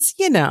angry. It's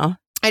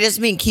I just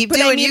mean keep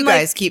doing you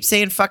guys. Keep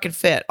saying fucking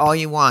fit all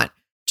you want.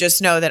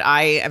 Just know that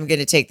I am going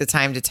to take the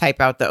time to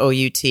type out the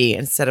OUT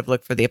instead of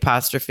look for the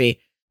apostrophe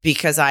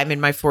because I'm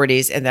in my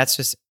 40s and that's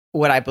just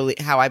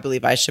how I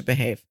believe I should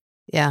behave.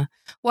 Yeah.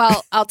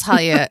 Well, I'll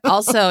tell you,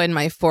 also in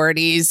my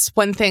 40s,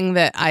 one thing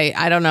that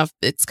I don't know if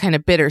it's kind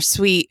of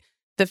bittersweet,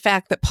 the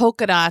fact that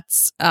polka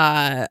dots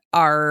are,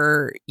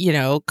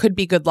 could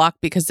be good luck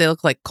because they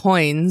look like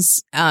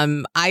coins.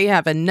 I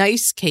have a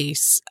nice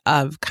case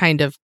of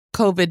kind of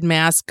COVID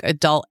mask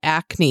adult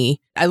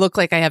acne. I look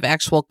like I have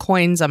actual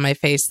coins on my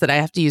face that I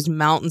have to use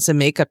mountains of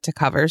makeup to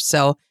cover.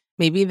 So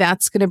maybe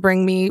that's going to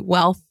bring me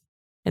wealth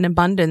and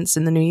abundance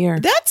in the new year.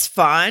 That's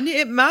fun.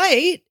 It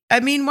might. I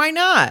mean, why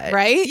not?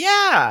 Right?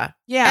 Yeah.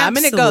 Yeah. Absolutely. I'm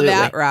going to go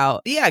that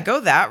route. Yeah. Go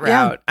that route.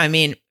 Yeah. I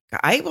mean,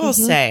 I will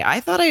say, I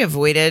thought I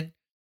avoided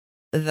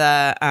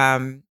the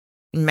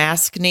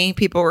maskne,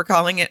 people were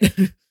calling it.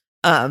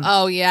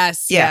 Oh,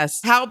 yes. Yeah. Yes.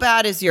 How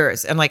bad is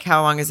yours? And like,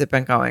 how long has it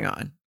been going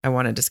on? I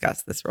want to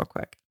discuss this real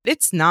quick.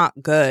 It's not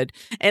good.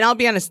 And I'll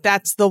be honest,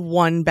 that's the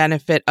one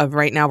benefit of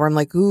right now where I'm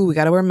like, ooh, we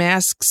got to wear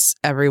masks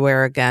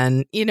everywhere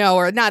again,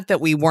 or not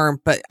that we weren't,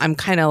 but I'm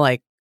kind of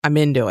like, I'm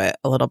into it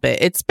a little bit.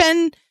 It's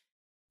been,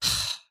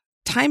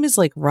 time is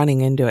like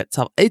running into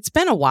itself. It's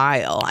been a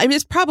while. I mean,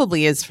 it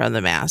probably is from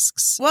the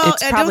masks. Well,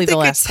 it's probably the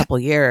last couple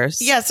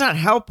years. Yeah, it's not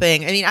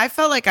helping. I mean, I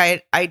felt like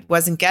I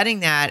wasn't getting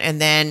that. And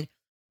then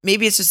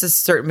maybe it's just a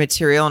certain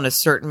material and a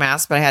certain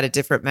mask, but I had a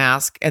different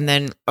mask. And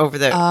then for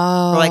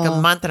like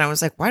a month, and I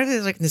was like, why are they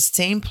like in the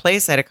same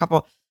place? I had a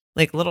couple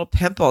like little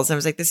pimples. And I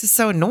was like, this is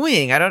so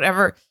annoying. I don't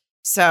ever.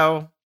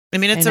 So, I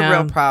mean, it's a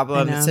real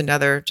problem.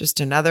 It's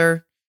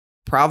another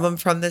problem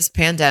from this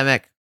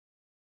pandemic.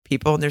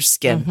 People in their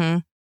skin. Mm-hmm.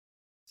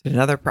 It's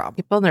another problem.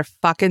 People in their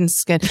fucking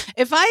skin.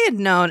 If I had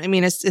known, I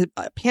mean,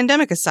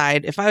 pandemic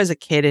aside, if I was a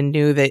kid and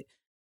knew that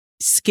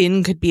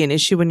skin could be an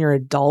issue when you're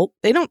adult,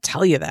 they don't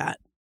tell you that.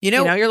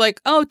 You're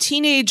like, oh,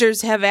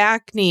 teenagers have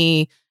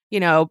acne,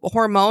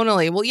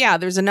 hormonally. Well, yeah,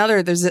 there's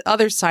the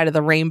other side of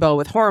the rainbow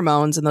with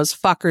hormones, and those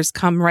fuckers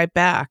come right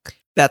back.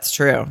 That's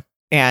true.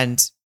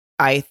 And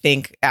I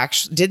think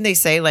actually, didn't they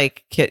say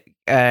like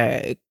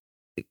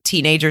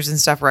teenagers and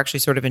stuff were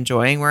actually sort of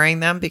enjoying wearing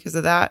them because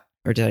of that?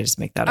 Or did I just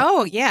make that up?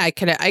 Oh, yeah, I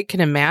can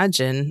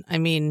imagine. I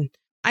mean,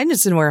 I'm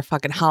just going to wear a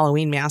fucking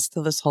Halloween mask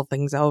till this whole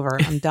thing's over.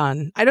 I'm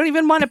done. I don't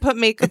even want to put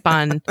makeup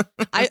on.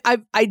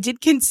 I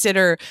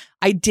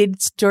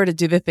did sort of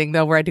do the thing,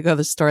 though, where I had to go to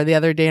the store the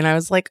other day and I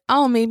was like,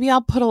 oh, maybe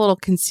I'll put a little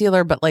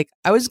concealer. But like,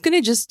 I was going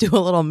to just do a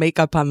little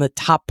makeup on the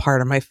top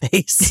part of my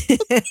face.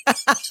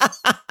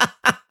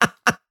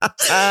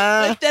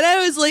 But then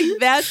I was like,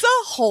 that's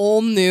a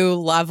whole new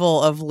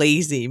level of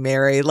lazy,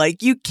 Mary.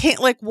 Like, you can't,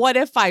 like, what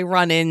if I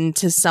run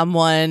into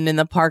someone in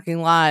the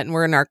parking lot and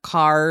we're in our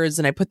cars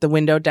and I put the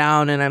window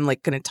down and I'm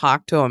like going to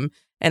talk to them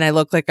and I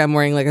look like I'm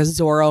wearing like a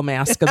Zorro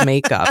mask of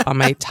makeup on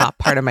my top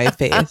part of my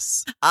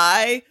face.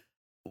 I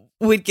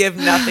would give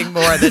nothing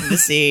more than to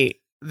see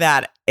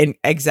that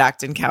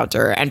exact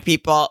encounter. And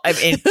people, I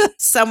mean,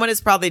 someone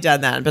has probably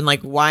done that and been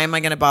like, why am I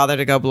going to bother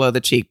to go below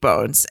the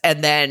cheekbones?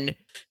 And then,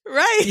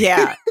 right.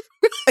 Yeah.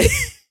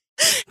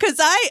 Because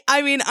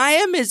I mean, I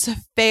am as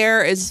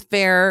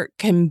fair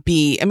can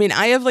be. I mean,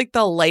 I have like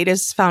the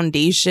lightest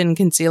foundation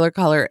concealer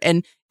color,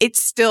 and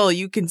it's still,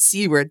 you can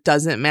see where it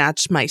doesn't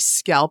match my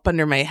scalp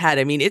under my head.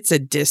 I mean, it's a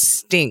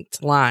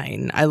distinct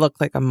line. I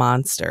look like a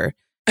monster.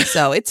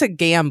 So it's a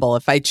gamble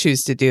if I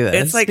choose to do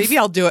this. It's like, maybe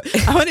I'll do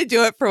it. I want to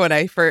do it for when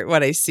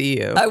I see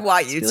you. I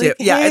want you to. Like,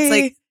 yeah,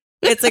 hey.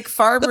 it's like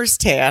farmer's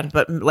tan,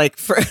 but like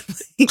for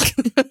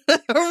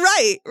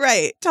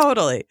right,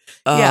 totally.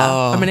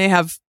 Yeah, I'm gonna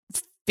have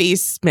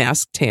face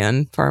mask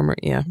tan farmer.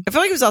 Yeah, I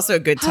feel like it was also a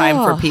good time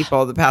for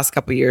people the past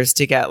couple of years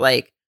to get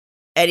like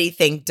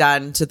anything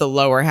done to the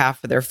lower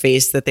half of their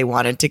face that they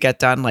wanted to get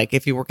done. Like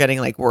if you were getting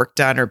like work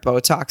done or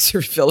Botox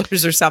or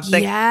fillers or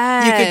something, you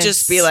could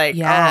just be like,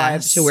 oh, I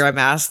have to wear a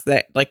mask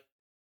that like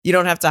you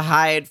don't have to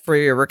hide for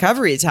your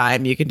recovery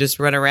time. You can just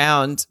run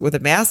around with a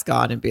mask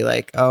on and be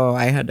like, oh,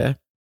 I had to.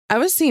 I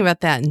was thinking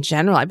about that in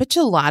general. I bet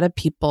you a lot of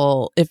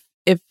people, if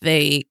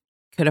they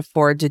could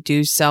afford to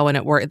do so and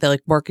they're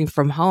like working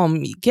from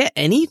home, you get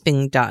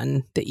anything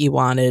done that you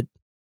wanted.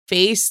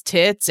 Face,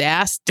 tits,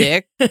 ass,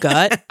 dick,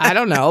 gut. I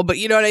don't know, but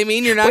you know what I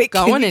mean? You're not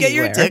going can you anywhere. Get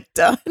your dick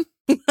done.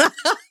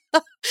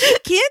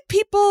 Can't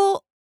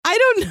people? I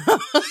don't know.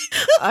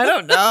 I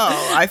don't know.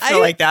 I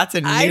feel like that's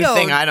a new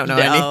thing I don't know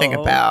anything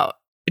about.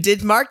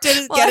 Did Mark get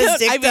his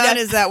dick done?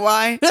 Is that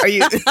why? Are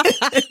you?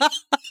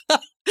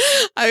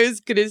 I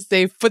was going to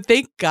say, but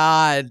thank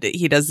God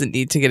he doesn't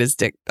need to get his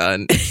dick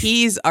done.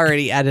 He's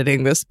already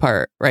editing this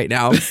part right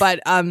now. But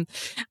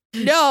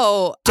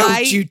no.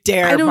 Don't you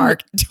dare,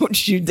 Mark.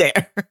 Don't you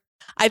dare.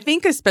 I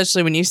think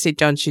especially when you say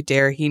don't you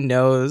dare, he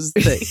knows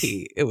that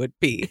he'd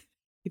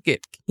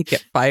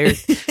get fired.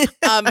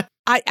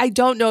 I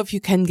don't know if you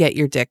can get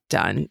your dick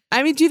done.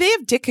 I mean, do they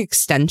have dick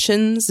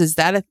extensions? Is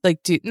that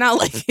not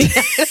like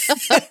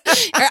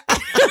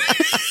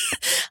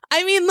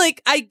I mean,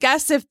 like, I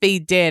guess if they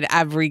did,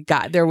 every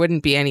guy, there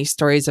wouldn't be any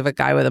stories of a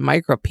guy with a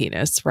micro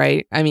penis,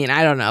 right? I mean,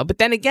 I don't know. But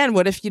then again,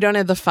 what if you don't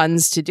have the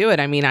funds to do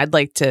it? I mean, I'd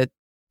like to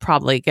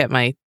probably get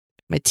my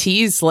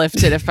T's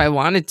lifted if I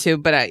wanted to,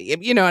 but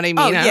you know what I mean?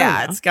 Oh,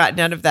 yeah. It's got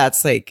none of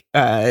that's like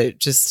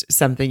just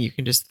something you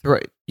can just throw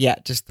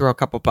a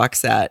couple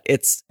bucks at.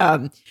 It's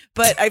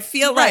but I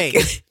feel like,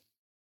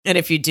 and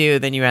if you do,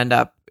 then you end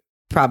up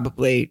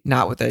probably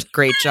not with a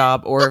great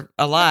job or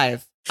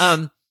alive.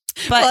 But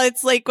well,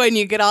 it's like when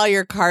you get all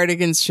your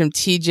cardigans from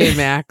TJ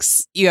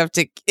Maxx, you have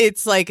to.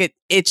 It's like it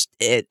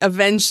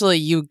eventually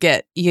you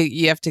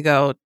have to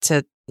go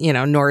to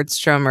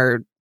Nordstrom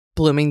or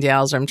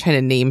Bloomingdale's, or I'm trying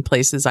to name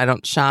places I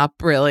don't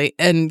shop really,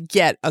 and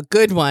get a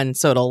good one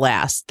so it'll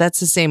last. That's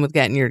the same with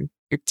getting your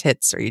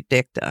tits or your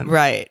dick done.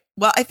 Right.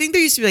 Well, I think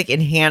there used to be like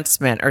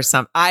enhancement or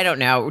something. I don't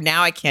know.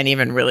 Now I can't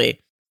even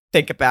really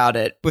think about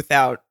it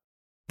without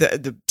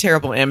the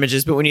terrible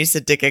images. But when you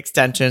said dick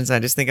extensions, I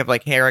just think of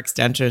like hair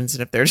extensions.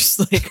 And if they're just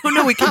like, oh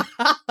no, we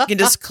can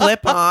just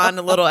clip on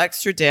a little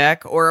extra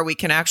dick, or we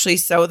can actually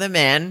sew them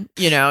in,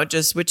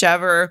 just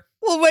whichever.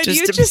 Well, when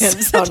just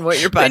depends on what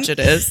your budget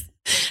is.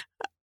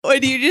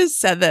 When you just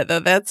said that,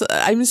 though,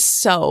 I'm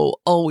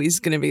so always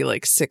going to be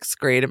like sixth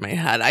grade in my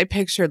head. I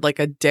pictured like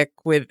a dick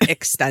with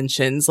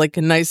extensions, like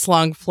a nice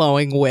long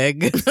flowing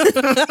wig,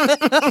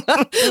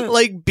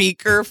 like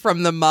Beaker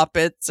from the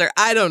Muppets, or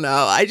I don't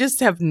know. I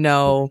just have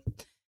no.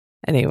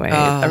 Anyway,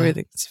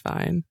 everything's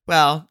fine.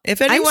 Well,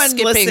 if anyone I'm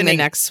skipping listening, the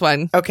next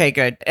one. Okay,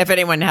 good. If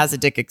anyone has a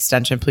dick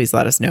extension, please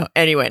let us know.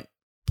 Anyway,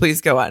 please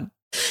go on.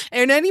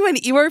 And anyone,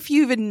 or if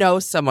you even know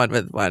someone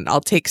with one, I'll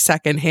take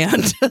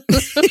secondhand.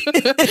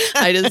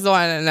 I just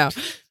want to know.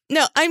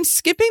 No, I'm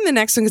skipping the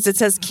next one because it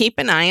says keep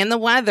an eye on the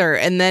weather.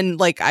 And then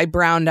I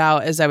browned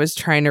out as I was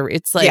trying to,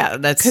 it's like, yeah,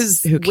 that's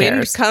because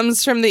wind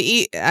comes from the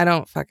east. I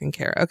don't fucking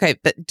care. Okay.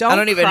 But I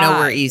don't even know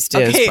where east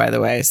is, by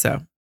the way. So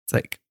it's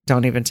like,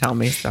 don't even tell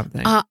me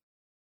something.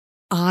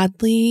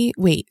 Oddly,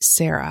 wait,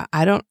 Sarah,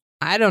 I don't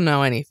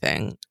know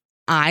anything.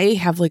 I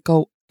have like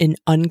an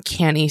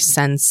uncanny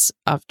sense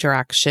of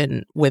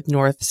direction with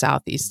north,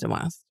 south, east, and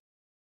west.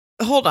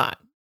 Hold on.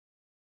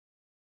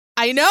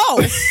 I know.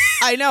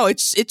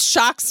 It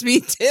shocks me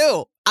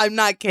too. I'm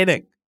not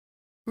kidding.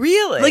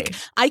 Really? Like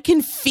I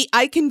can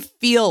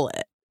feel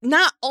it.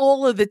 Not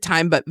all of the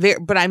time, but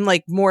I'm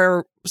like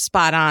more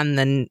spot on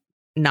than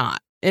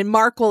not. And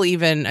Mark will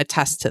even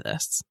attest to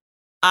this.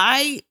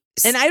 I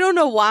don't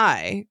know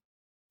why.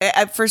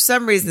 For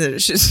some reason, it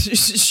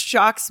just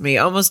shocks me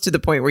almost to the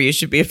point where you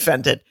should be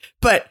offended.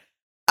 But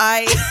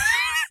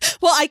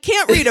well, I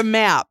can't read a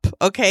map.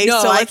 Okay,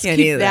 no, so let's keep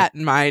either. That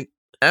in mind.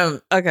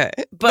 Okay,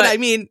 but I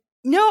mean,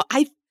 no,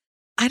 I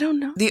don't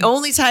know. The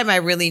only time I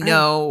really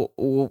know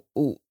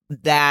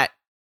that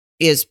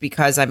is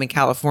because I'm in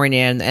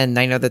California and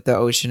I know that the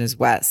ocean is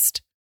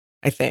west.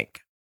 I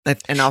think,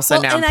 and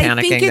also now I'm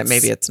panicking that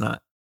maybe it's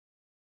not.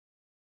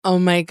 Oh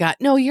my God.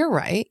 No, you're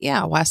right.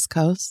 Yeah, West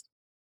Coast.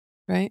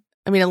 Right?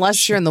 I mean,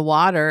 unless you're in the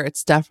water,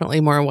 it's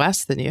definitely more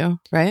west than you,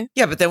 right?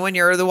 Yeah, but then when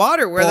you're in the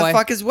water, where the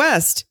fuck is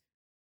west?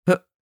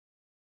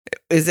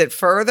 Is it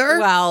further?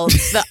 Well,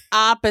 the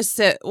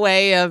opposite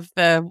way of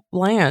the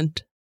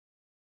land.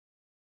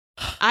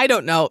 I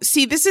don't know.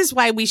 See, this is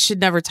why we should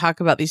never talk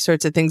about these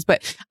sorts of things.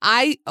 But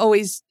I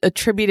always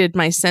attributed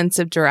my sense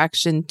of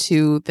direction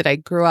to that I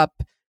grew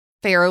up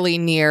fairly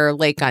near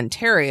Lake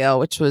Ontario,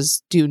 which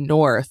was due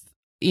north,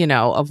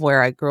 of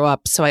where I grew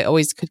up. So I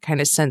always could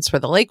kind of sense where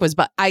the lake was.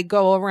 But I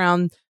go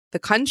around the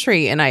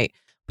country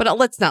but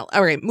let's not.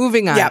 All right,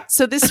 moving on. Yeah.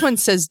 So this one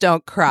says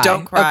don't cry.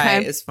 Don't cry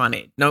is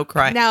funny. No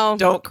cry. Now,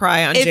 don't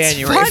cry on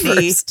January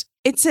 1st.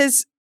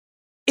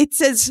 It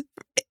says,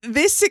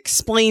 this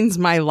explains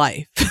my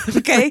life.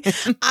 Okay.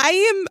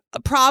 I'm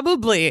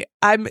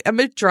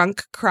a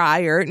drunk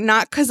crier,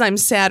 not because I'm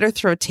sad or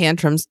throw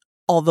tantrums,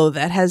 although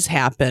that has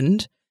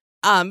happened.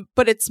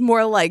 But it's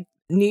more like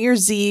New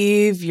Year's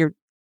Eve, you're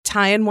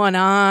tying one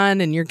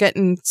on and you're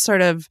getting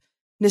sort of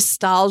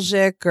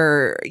nostalgic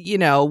or,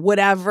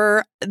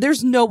 whatever.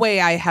 There's no way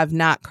I have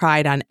not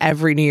cried on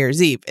every New Year's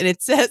Eve. And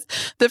it says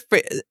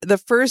the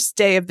first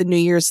day of the New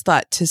Year's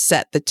thought to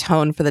set the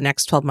tone for the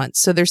next 12 months.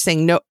 So they're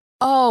saying no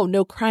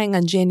crying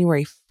on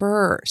January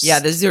 1st. Yeah,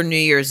 this is your New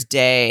Year's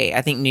Day.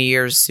 I think New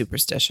Year's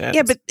superstition.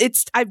 Yeah, but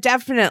I've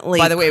definitely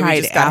By the way,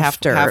 we just got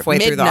halfway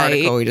midnight. Through the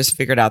article. We just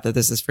figured out that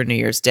this is for New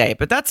Year's Day,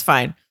 but that's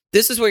fine.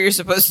 This is what you're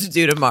supposed to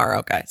do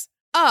tomorrow, guys.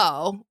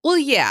 Oh, well,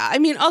 yeah. I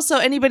mean, also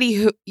anybody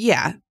who,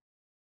 yeah.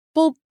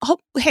 Well,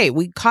 hey,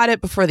 we caught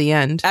it before the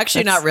end.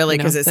 Actually, not really,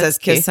 because it says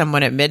kiss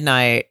someone at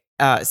midnight.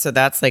 So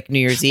that's like New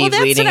Year's Eve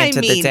leading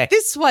into the day.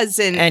 This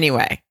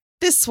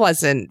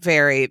wasn't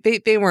very.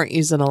 They weren't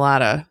using a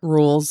lot of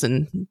rules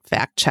and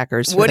fact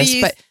checkers. What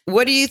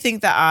do you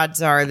think the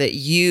odds are that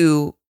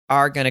you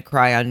are going to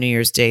cry on New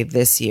Year's Day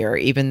this year?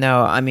 Even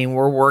though, I mean,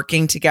 we're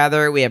working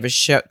together. We have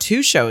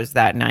two shows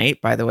that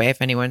night. By the way,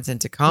 if anyone's in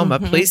Tacoma,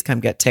 please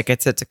come get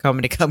tickets at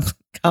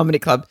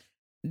TacomaComedyClub.com.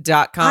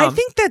 I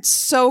think that's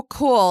so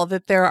cool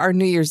that there are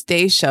New Year's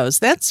Day shows.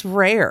 That's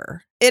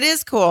rare. It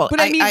is cool. But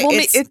I mean,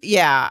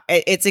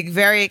 it's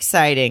very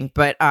exciting.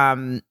 But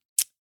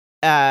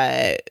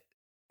I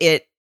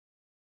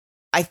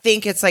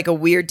think it's like a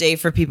weird day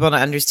for people to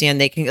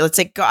understand. I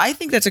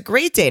think that's a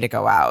great day to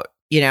go out.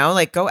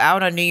 Like go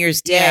out on New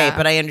Year's Day. Yeah.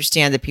 But I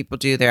understand that people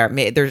do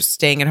they're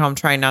staying at home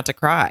trying not to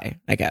cry,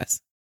 I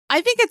guess.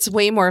 I think it's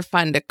way more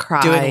fun to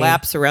cry. Doing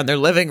laps around their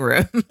living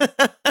room.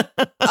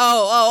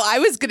 I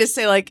was going to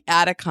say like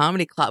at a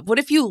comedy club. What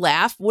if you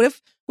laugh? What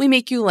if we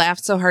make you laugh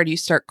so hard you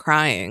start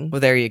crying? Well,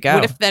 there you go.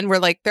 What if then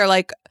they're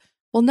like,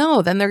 well,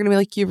 no, then they're going to be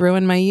like, you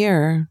ruined my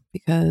year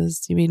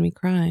because you made me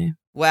cry.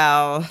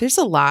 Well, there's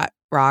a lot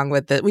wrong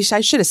with it.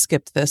 I should have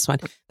skipped this one.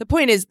 The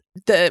point is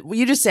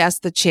you just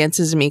asked the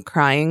chances of me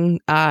crying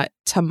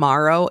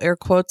tomorrow, air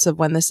quotes, of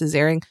when this is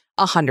airing,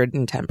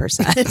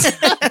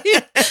 110%.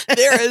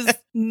 There is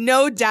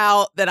no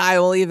doubt that I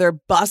will either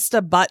bust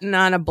a button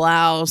on a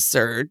blouse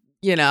or,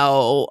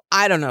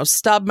 I don't know,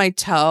 stub my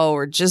toe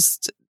or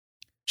just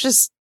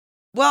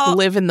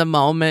live in the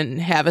moment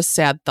and have a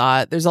sad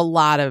thought. There's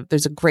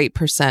a great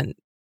percent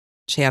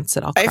chance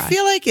that I'll cry. I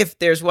feel like if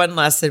there's one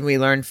lesson we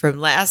learned from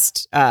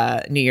last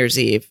New Year's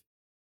Eve,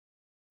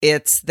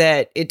 it's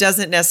that it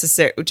doesn't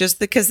necessarily, just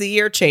because the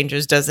year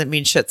changes doesn't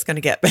mean shit's going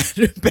to get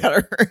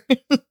better.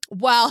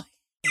 Well,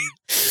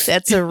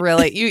 that's a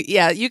really,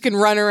 you can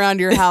run around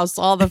your house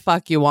all the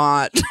fuck you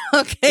want.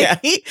 Okay. Yeah.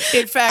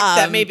 In fact,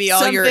 that may be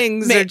all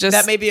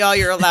that may be all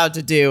you're allowed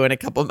to do in a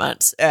couple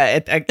months.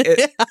 Yeah.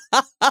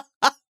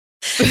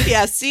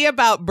 See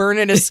about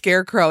burning a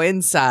scarecrow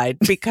inside,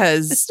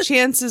 because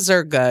chances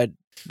are good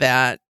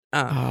that,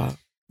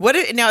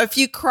 if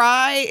you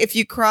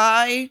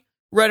cry,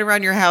 run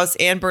around your house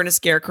and burn a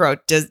scarecrow,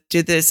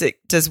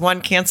 does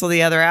one cancel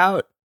the other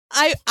out?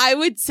 I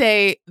would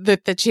say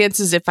that the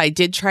chances, if I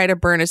did try to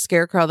burn a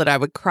scarecrow, that I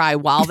would cry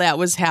while that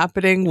was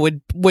happening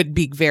would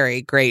be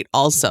very great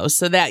also.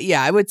 So that,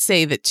 yeah, I would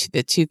say that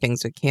the two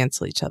things would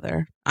cancel each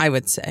other, I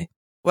would say.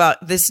 Well,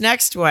 this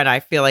next one, I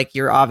feel like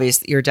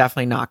you're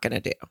definitely not going to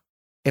do.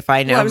 If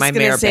I know my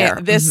Mayor Bear.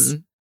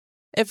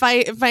 If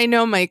I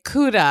know my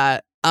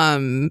Cuda,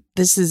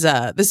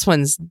 this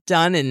one's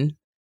done and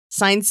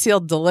signed,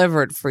 sealed,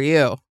 delivered for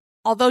you.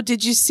 Although,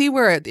 did you see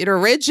where it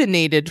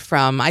originated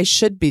from? I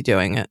should be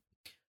doing it.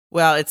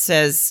 Well, it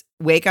says,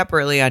 wake up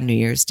early on New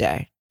Year's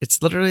Day.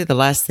 It's literally the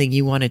last thing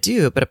you want to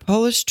do, but a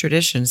Polish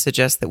tradition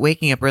suggests that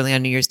waking up early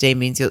on New Year's Day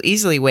means you'll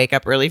easily wake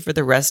up early for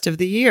the rest of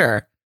the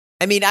year.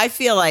 I mean, I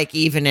feel like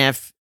even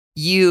if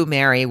you,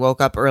 Mary,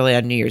 woke up early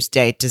on New Year's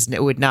Day,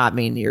 it would not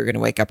mean that you're going to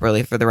wake up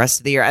early for the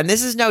rest of the year. And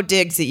this is no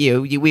digs at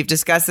you. We've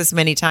discussed this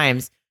many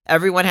times.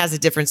 Everyone has a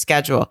different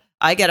schedule.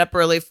 I get up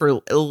early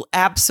for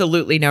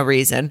absolutely no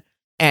reason.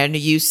 And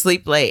you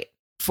sleep late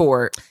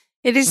for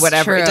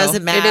whatever. True. It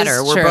doesn't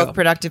matter. We're true. both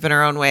productive in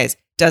our own ways.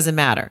 Doesn't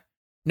matter.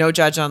 No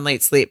judge on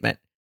late sleepment.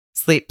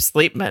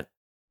 Sleepment.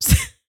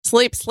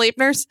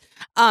 Sleepners.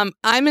 I'm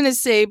going to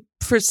say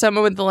for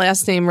someone with the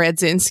last name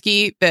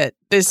Radzinski that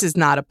this is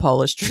not a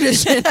Polish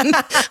tradition.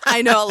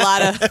 I know a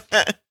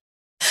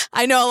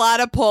lot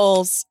of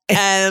Poles,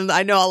 and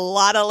I know a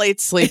lot of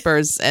late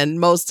sleepers, and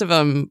most of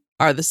them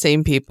are the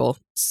same people.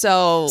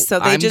 So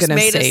they just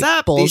made us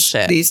up.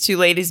 Bullshit. These two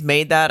ladies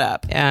made that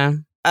up. Yeah.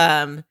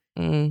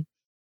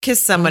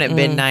 Kiss someone at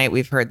midnight.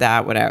 We've heard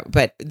that, whatever.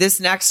 But this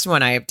next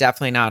one I have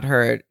definitely not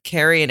heard.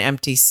 Carry an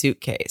empty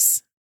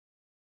suitcase.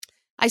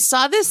 I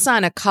saw this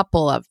on a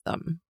couple of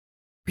them.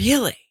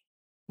 Really?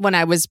 When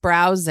I was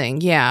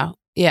browsing. Yeah.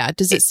 Yeah.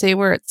 Does it say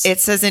where it's? It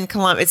says in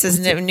Colombia. It says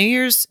New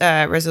Year's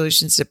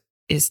resolutions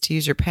is to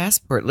use your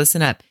passport.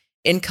 Listen up.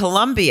 In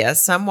Colombia,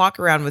 some walk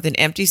around with an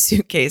empty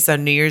suitcase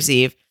on New Year's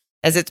Eve,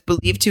 as it's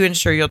believed to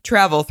ensure you'll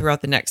travel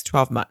throughout the next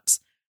 12 months.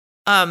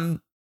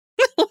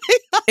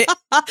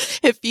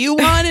 If you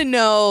want to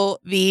know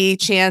the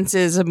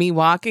chances of me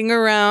walking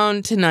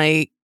around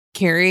tonight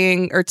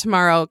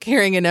tomorrow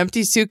carrying an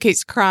empty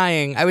suitcase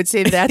crying, I would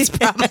say that's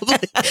probably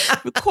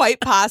quite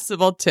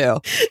possible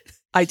too.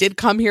 I did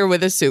come here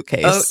with a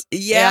suitcase. Oh,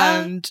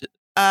 yeah. And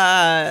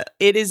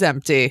it is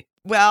empty.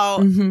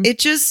 Well,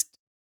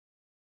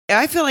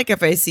 I feel like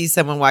if I see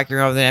someone walking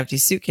around with an empty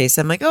suitcase,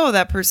 I'm like, oh,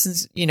 that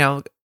person's,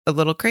 a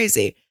little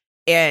crazy.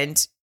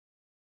 And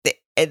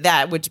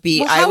that would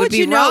be, I would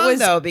be wrong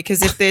though,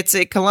 because if it's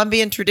a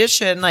Colombian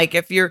tradition, like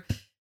if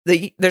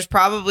there's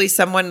probably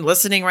someone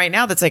listening right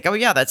now that's like, oh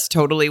yeah, that's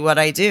totally what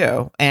I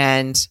do.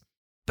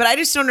 But I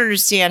just don't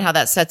understand how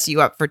that sets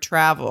you up for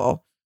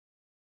travel.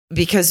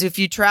 Because if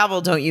you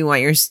travel, don't you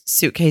want your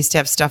suitcase to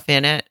have stuff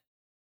in it?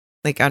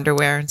 Like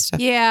underwear and stuff?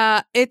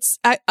 Yeah, it's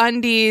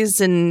undies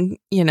and,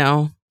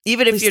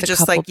 even if you're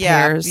just like,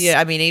 pairs. yeah.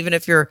 I mean, even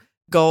if your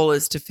goal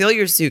is to fill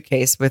your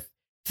suitcase with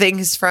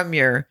things from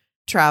your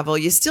travel,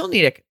 you still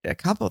need a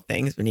couple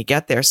things when you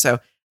get there. So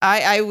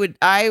I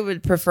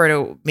would prefer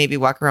to maybe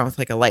walk around with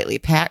like a lightly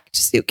packed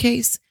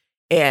suitcase,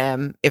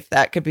 if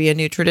that could be a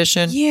new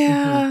tradition.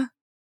 Yeah.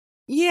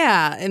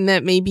 Yeah, and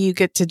that maybe you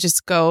get to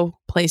just go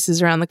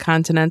places around the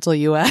continental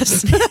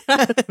US.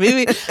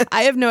 Maybe,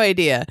 I have no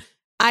idea.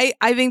 I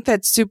think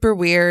that's super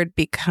weird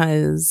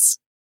because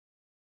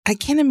I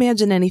can't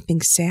imagine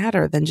anything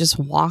sadder than just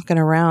walking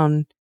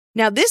around.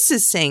 Now, this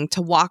is saying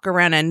to walk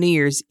around on New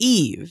Year's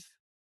Eve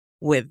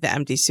with the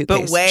empty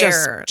suitcase. But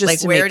where?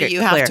 Just where do you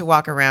have to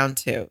walk around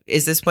to?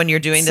 Is this when you're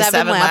doing the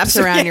 7 laps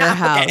around your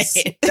house?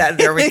 Okay.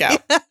 There we go.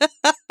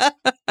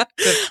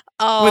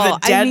 With a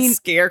dead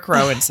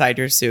scarecrow inside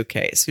your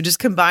suitcase. You just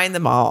combine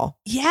them all.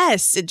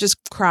 Yes, it just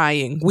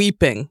crying,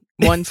 weeping,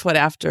 one foot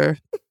after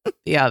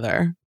the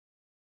other.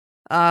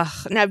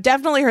 And I've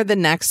definitely heard the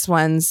next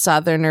one,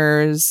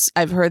 Southerners.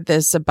 I've heard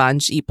this a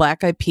bunch. Eat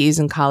black eyed peas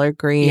and collard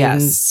greens.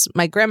 Yes.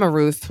 My grandma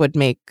Ruth would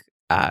make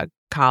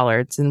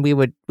collards, and we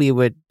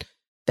would.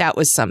 That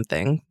was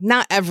something.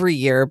 Not every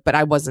year, but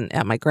I wasn't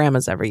at my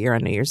grandma's every year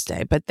on New Year's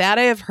Day. But that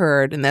I have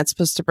heard, and that's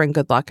supposed to bring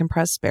good luck and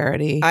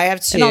prosperity. I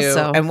have too.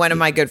 And one of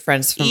my good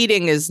friends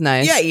eating is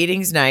nice. Yeah,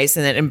 eating's nice,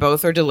 and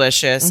both are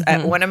delicious.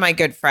 One of my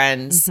good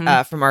friends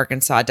from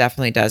Arkansas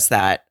definitely does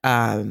that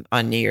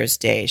on New Year's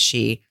Day.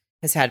 She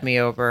has had me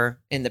over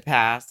in the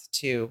past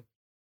to,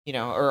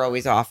 or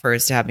always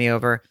offers to have me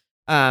over.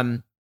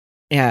 When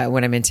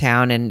I'm in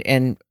town,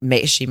 and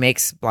she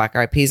makes black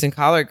eyed peas and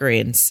collard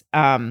greens.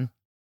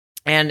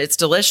 And it's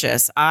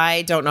delicious.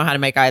 I don't know how to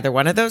make either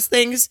one of those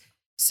things.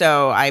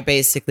 So I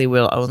basically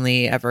will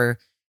only ever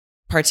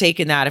partake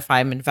in that if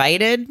I'm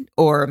invited,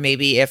 or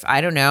maybe if,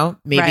 I don't know,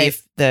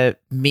 if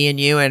me and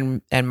you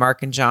and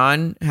Mark and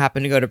John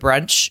happen to go to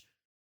brunch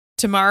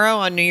tomorrow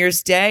on New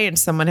Year's Day and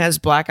someone has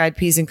black eyed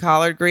peas and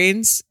collard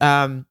greens.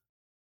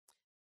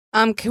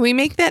 Can we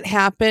make that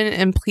happen?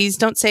 And please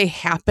don't say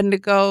happen to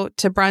go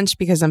to brunch,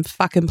 because I'm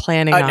fucking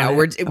planning on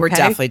it. We're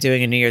definitely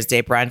doing a New Year's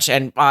Day brunch.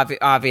 And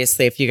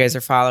obviously, if you guys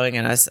are following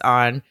us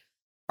on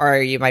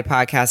Are You My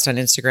Podcast on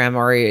Instagram,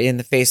 or in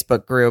the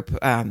Facebook group,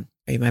 Are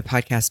You My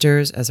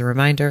Podcasters, as a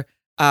reminder,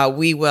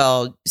 we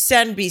will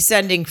be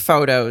sending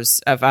photos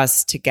of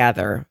us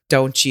together.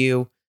 Don't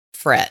you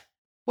fret.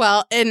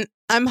 Well, and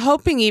I'm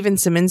hoping even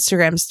some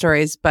Instagram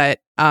stories, but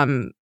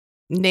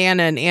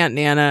Nana and Aunt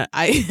Nana,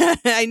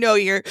 I know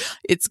you're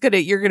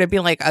gonna be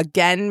like,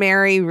 again,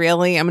 Mary,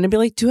 really? I'm gonna be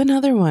like, do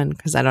another one,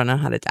 because I don't know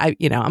how to.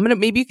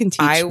 Maybe you can teach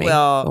me. I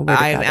will.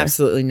 I'm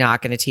absolutely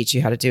not going to teach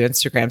you how to do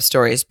Instagram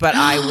stories, but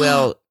I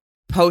will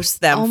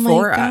post them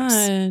for us.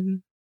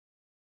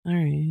 All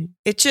right.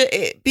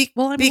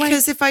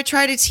 Because if I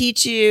try to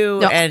teach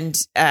you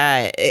and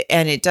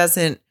it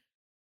doesn't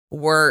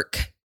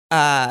work,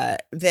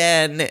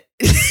 then.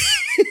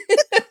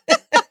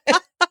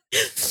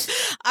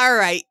 All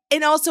right.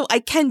 And also, I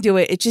can do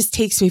it. It just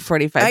takes me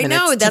 45 minutes. I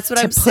know. That's what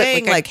I'm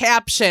saying. Like a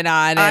caption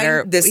on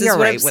it. This is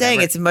what I'm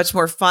saying. It's much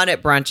more fun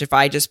at brunch if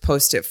I just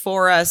post it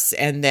for us,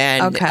 and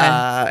then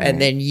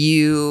then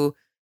you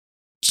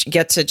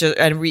get to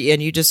and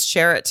you just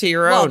share it to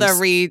your own.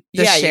 Well, you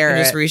can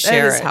just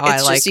reshare it. How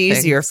I like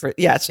easier things.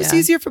 It's just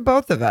easier for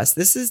both of us.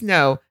 This is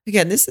no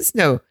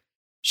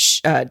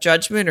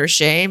judgment or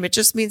shame. It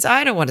just means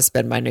I don't want to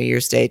spend my New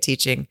Year's Day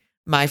teaching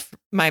my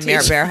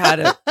Mare Bear how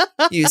to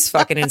use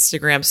fucking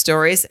Instagram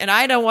stories, and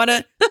I don't want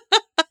to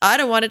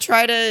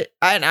try to.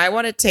 I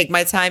want to take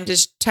my time to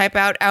type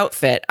out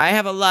outfit. I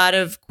have a lot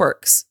of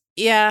quirks.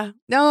 Yeah.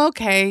 No.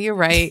 Okay. You're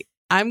right.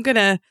 I'm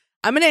gonna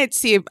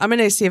see if I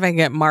can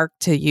get Mark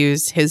to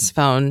use his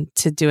phone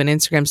to do an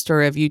Instagram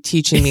story of you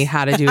teaching me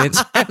how to do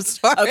Instagram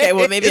stories. Okay.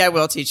 Well, maybe I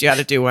will teach you how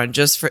to do one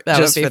just for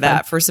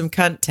that for some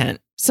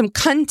content. Some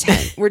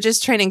content. We're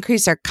just trying to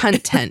increase our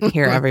content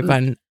here,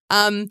 everyone.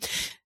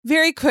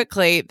 Very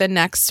quickly, the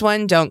next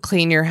one, don't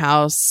clean your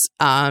house.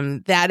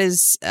 That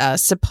is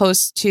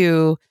supposed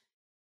to,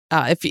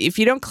 if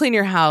you don't clean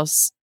your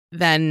house,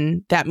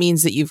 then that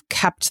means that you've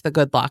kept the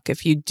good luck.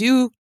 If you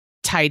do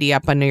tidy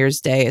up on New Year's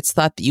Day, it's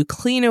thought that you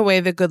clean away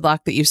the good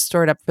luck that you've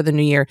stored up for the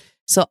new year.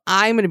 So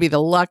I'm going to be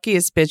the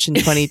luckiest bitch in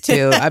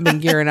 22. I've been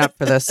gearing up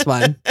for this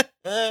one.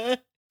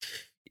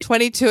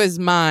 22 is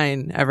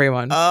mine,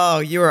 everyone. Oh,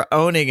 you are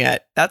owning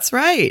it. That's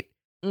right.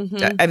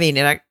 Mm-hmm. I mean,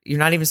 you're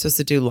not even supposed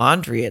to do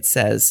laundry, it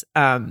says.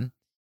 We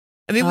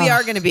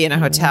are going to be in a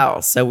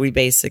hotel, so we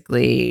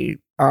basically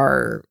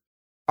are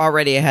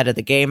already ahead of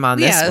the game on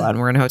this one.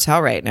 We're in a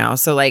hotel right now.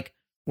 So, like,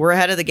 we're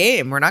ahead of the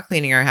game. We're not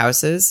cleaning our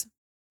houses.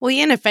 Well,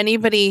 yeah, and if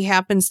anybody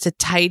happens to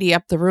tidy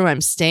up the room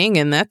I'm staying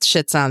in, that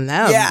shit's on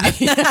them. Yeah.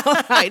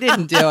 I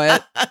didn't do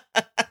it.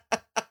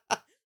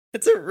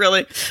 It's a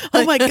really,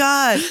 oh my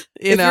God.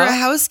 If you're a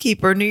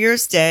housekeeper, New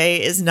Year's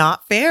Day is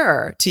not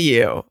fair to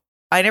you.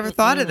 I never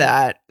thought of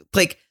that.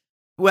 Like,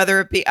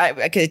 whether it be,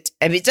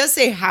 it does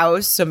say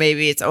house, so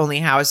maybe it's only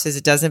houses.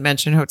 It doesn't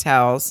mention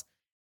hotels,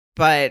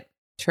 but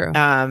true.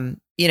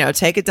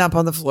 Take a dump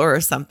on the floor or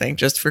something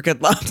just for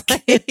good luck.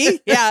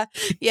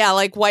 Yeah,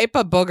 like wipe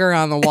a booger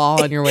on the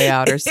wall on your way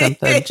out or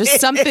something. Just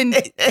something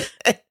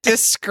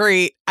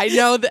discreet. I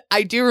know that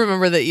I do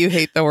remember that you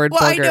hate the word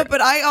booger. I know,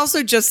 but I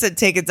also just said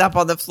take a dump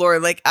on the floor.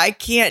 Like, I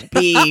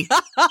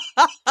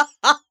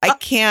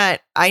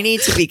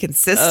need to be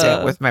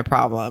consistent with my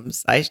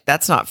problems.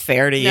 That's not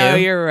fair to you. No,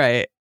 you're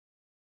right.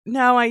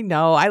 No, I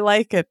know. I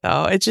like it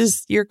though. It's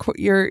just you're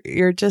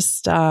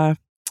just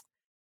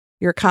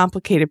you're a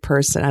complicated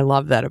person. I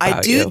love that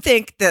about you. I do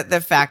think that the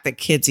fact that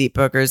kids eat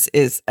boogers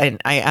is, and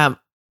I am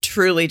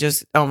truly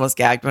just almost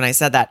gagged when I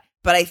said that,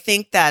 but I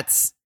think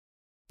that's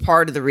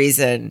part of the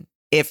reason,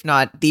 if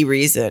not the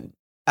reason,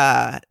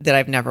 that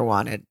I've never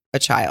wanted a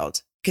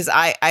child. Because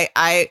I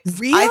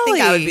think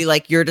I would be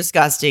like, you're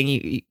disgusting.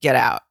 You get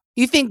out.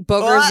 You think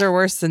boogers are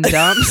worse than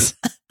dumps?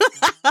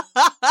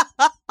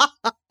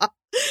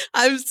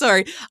 I'm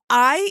sorry.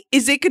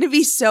 Is it going to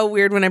be so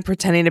weird when I'm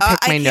pretending to pick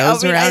my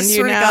nose around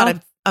you now?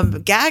 God,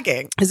 I'm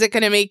gagging. Is it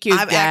going to make you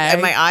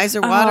gag? My eyes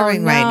are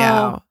watering right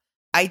now.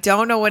 I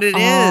don't know what it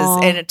is.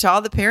 And to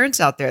all the parents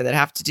out there that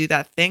have to do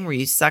that thing where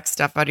you suck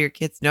stuff out of your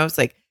kid's nose,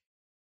 like,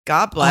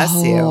 God bless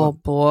you. Oh,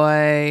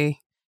 boy.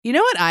 You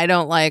know what I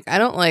don't like? I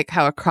don't like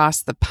how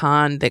across the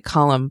pond they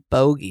call them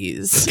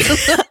bogeys.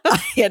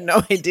 I had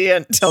no idea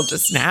until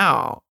just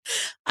now.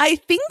 I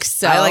think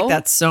so. I like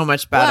that so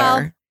much better.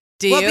 Well,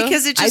 do you? Well,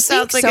 because it just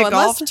sounds like a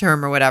golf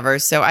term or whatever.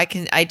 So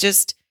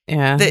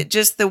yeah.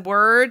 The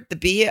word, the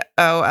B-O-O-G.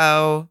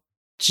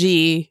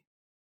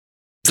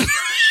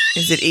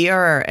 Is it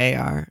E-R or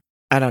A-R?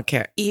 I don't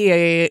care.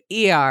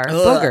 E-R.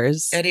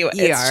 Boogers. Anyway,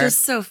 E-R. it's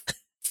just so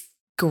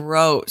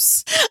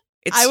gross.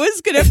 I was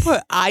going to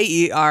put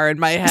I-E-R in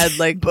my head,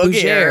 like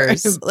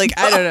bougères. Like,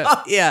 I don't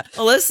know. Yeah.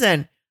 Well,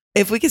 listen,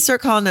 if we can start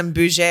calling them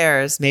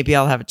bougères, maybe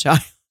I'll have a child.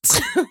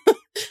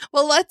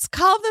 Well, let's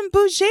call them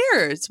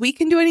bougères. We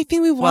can do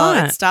anything we want.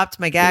 Well, it stopped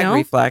my gag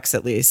reflex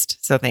at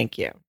least. So thank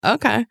you.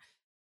 Okay.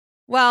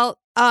 Well,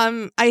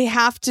 I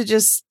have to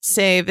just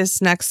say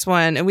this next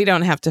one, and we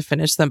don't have to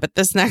finish them, but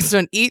this next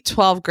one, eat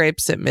 12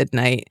 grapes at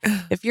midnight.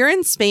 If you're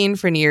in Spain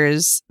for New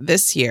Year's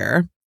this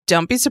year,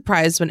 don't be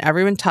surprised when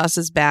everyone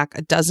tosses back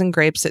a dozen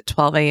grapes at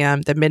 12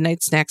 a.m. The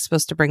midnight snack's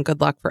supposed to bring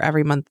good luck for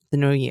every month of the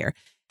new year.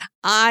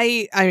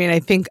 I mean, I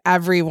think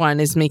everyone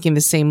is making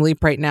the same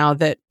leap right now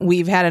that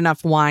we've had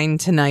enough wine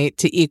tonight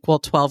to equal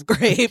 12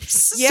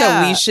 grapes.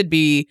 Yeah. So we should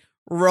be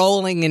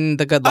rolling in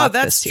the good luck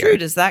that's this year. true.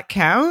 Does that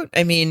count?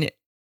 I mean,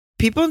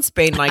 people in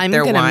Spain like I'm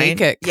their gonna wine.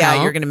 Make it count.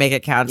 Yeah, you're going to make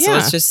it count. So Yeah.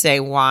 let's just say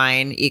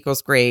wine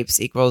equals grapes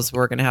equals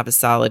we're going to have a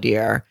solid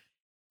year.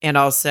 And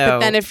also, but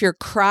then if you're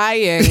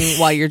crying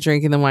while you're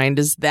drinking the wine,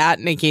 does that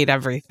negate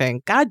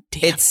everything? God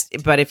damn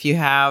But if you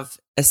have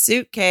a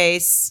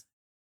suitcase,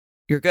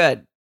 you're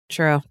good.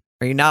 True.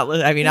 Are you not?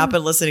 Have you not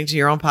been listening to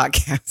your own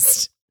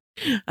podcast?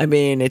 I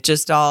mean, it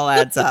just all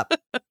adds up.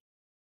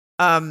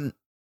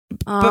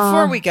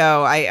 Before we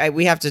go,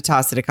 we have to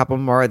toss in a couple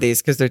more of these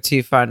because they're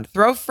too fun.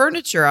 Throw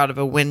furniture out of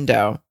a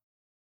window.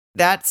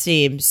 That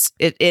seems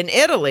in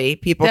Italy,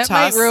 people that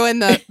toss. might ruin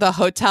the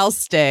hotel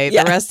stay.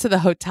 Yeah. The rest of the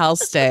hotel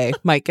stay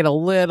might get a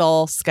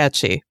little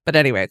sketchy. But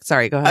anyway,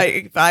 sorry, go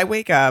ahead. I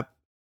wake up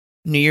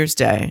New Year's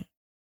Day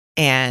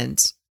and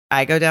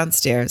I go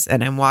downstairs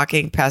and I'm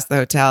walking past the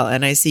hotel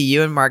and I see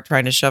you and Mark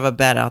trying to shove a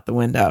bed out the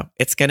window.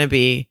 It's going to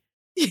be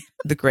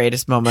the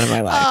greatest moment of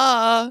my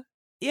life.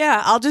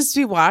 I'll just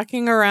be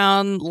walking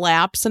around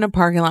laps in a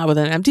parking lot with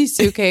an empty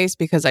suitcase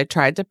because I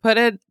tried to put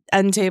an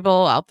end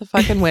table out the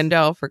fucking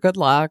window for good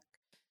luck.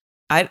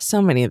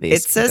 So many of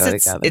these. It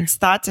says it's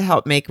thought to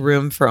help make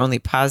room for only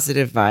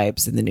positive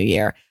vibes in the new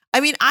year.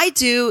 I mean, I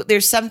do.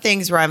 There's some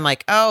things where I'm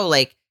like, oh,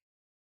 like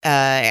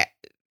a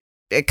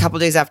couple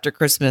days after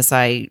Christmas,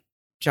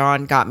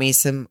 John got me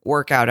some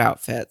workout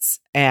outfits,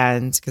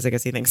 and because I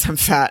guess he thinks I'm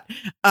fat.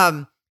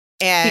 And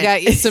he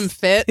got you some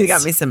fits. He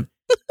got me some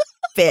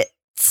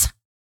fits,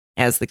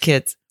 as the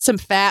kids. Some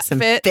fits.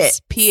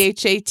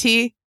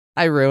 PHAT.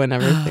 I ruin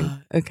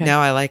everything. Okay. No,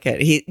 I like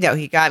it.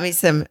 He got me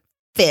some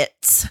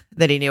fits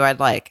that he knew I'd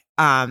like.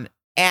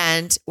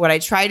 And what I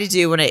try to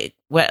do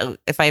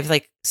if I have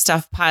like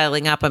stuff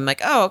piling up, I'm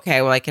like, oh,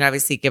 okay, well, I can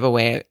obviously give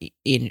away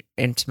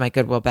into my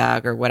Goodwill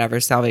bag or whatever,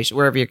 Salvation,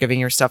 wherever you're giving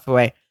your stuff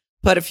away,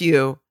 put a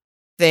few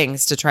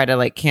things to try to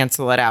like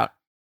cancel it out.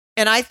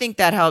 And I think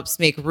that helps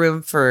make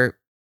room for,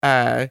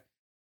 I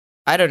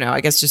don't know,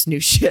 I guess just new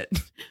shit.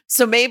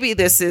 So maybe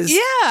this is,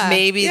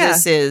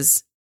 this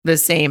is the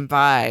same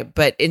vibe,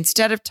 but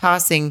instead of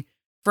tossing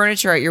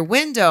furniture out your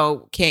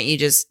window, can't you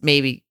just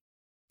maybe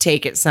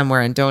take it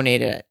somewhere and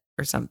donate it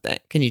or something?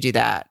 Can you do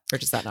that? Or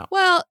does that not?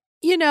 Well,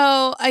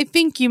 I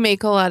think you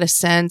make a lot of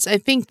sense. I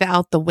think the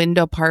out the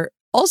window part,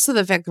 also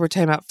the fact that we're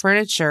talking about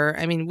furniture.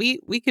 I mean,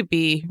 we could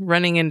be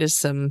running into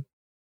some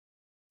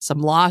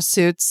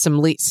lawsuits,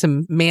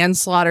 some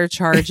manslaughter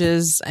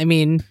charges. I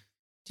mean,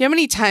 do you know how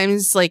many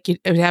times like you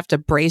would have to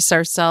brace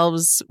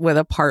ourselves with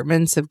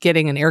apartments of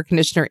getting an air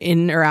conditioner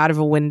in or out of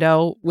a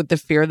window with the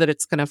fear that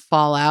it's going to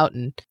fall out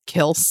and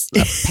kill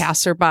a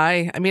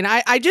passerby? I mean,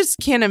 I just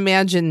can't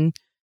imagine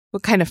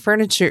what kind of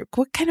furniture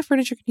can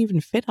even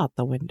fit out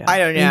the window? I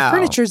don't know. I mean,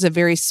 furniture is a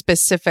very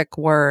specific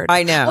word.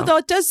 I know. Although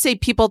it does say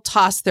people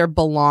toss their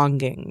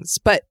belongings,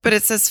 but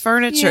it says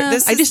furniture. Yeah,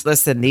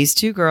 listen, these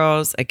two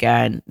girls,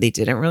 again, they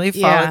didn't really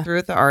follow through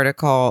with the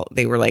article.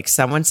 They were like,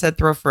 someone said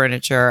throw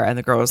furniture, and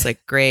the girl was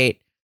like,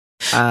 great.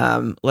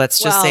 Let's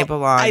just say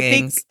belongings. I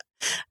think,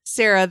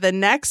 Sarah, the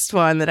next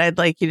one that I'd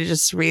like you to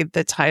just read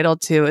the title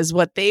to is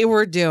what they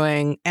were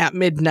doing at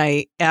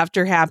midnight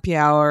after happy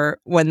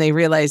hour when they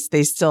realized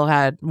they still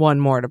had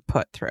one more to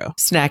put through.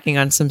 Snacking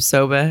on some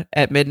soba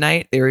at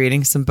midnight. They were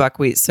eating some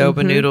buckwheat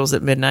soba noodles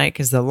at midnight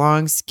because the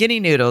long, skinny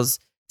noodles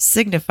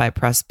signify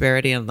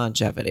prosperity and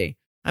longevity.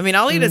 I mean,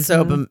 I'll eat a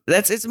soba.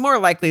 It's more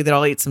likely that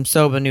I'll eat some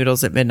soba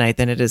noodles at midnight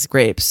than it is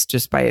grapes,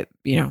 just by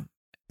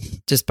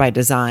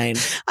design.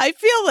 I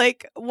feel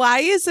like, why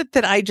is it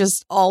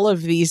that all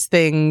of these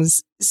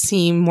things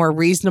seem more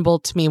reasonable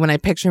to me when I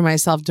picture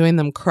myself doing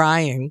them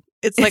crying?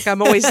 It's like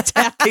I'm always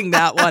tacking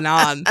that one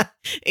on.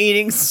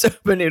 Eating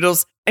soba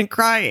noodles and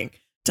crying,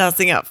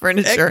 tossing out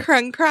furniture.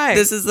 And crying.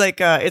 This is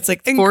like, it's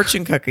like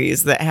fortune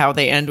cookies, that how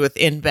they end with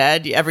in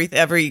bed.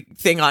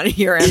 Everything on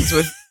here ends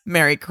with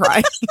Mary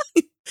crying.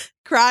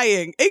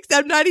 Crying.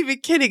 I'm not even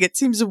kidding. It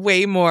seems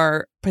way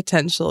more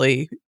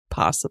potentially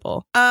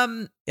possible.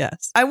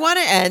 Yes. I want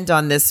to end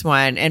on this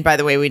one. And by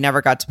the way, we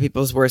never got to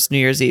people's worst New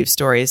Year's Eve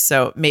stories,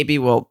 so maybe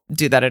we'll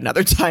do that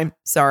another time.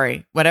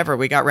 Sorry. Whatever.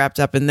 We got wrapped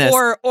up in this.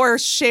 Or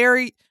share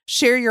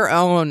your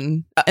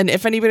own. And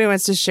if anybody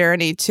wants to share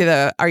any to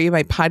the Are You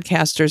My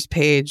Podcasters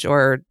page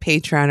or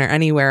Patreon or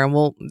anywhere,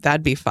 and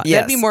that'd be fun.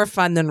 Yes. That'd be more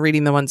fun than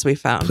reading the ones we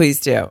found. Please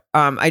do.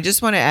 I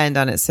just want to end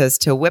on, it says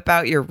to whip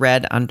out your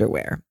red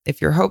underwear. If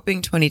you're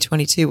hoping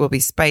 2022 will be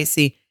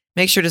spicy,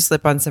 make sure to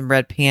slip on some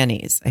red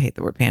panties. I hate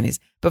the word panties.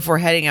 Before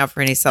heading out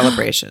for any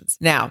celebrations.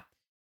 Now,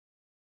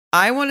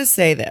 I want to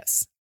say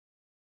this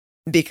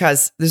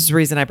because this is the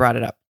reason I brought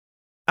it up.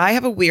 I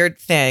have a weird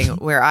thing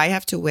where I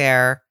have to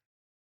wear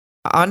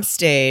on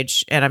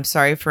stage, and I'm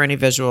sorry for any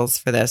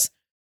visuals for this,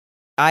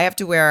 I have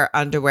to wear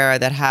underwear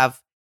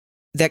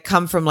that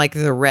come from like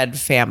the red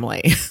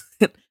family.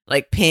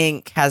 Like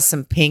pink, has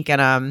some pink in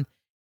them,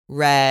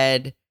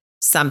 red,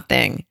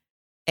 something.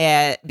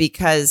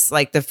 Because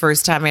like the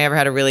first time I ever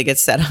had a really good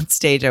set on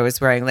stage, I was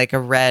wearing like a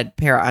red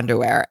pair of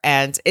underwear,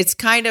 and it's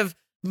kind of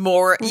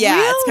more,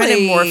 it's kind of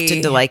morphed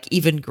into like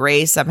even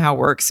gray somehow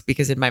works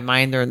because in my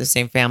mind they're in the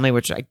same family,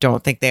 which I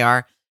don't think they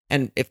are.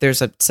 And if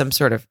there's some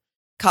sort of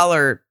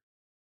color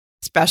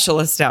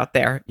specialist out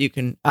there,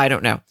 I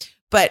don't know,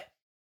 but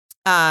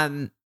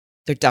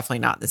they're definitely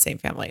not in the same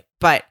family.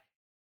 But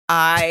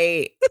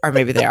or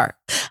maybe they are.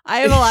 I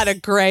have a lot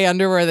of gray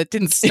underwear that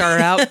didn't start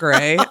out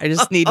gray. I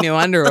just need new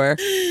underwear.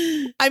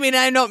 I mean,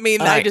 I don't mean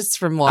that just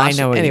from washing.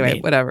 I know what anyway, you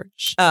mean. Whatever.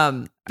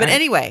 But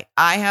anyway,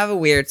 I have a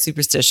weird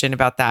superstition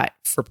about that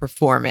for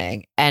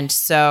performing. And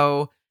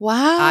so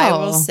I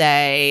will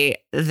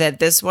say that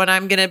this one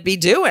I'm going to be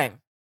doing.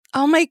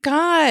 Oh my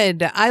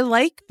God. I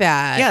like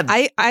that.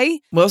 Yeah.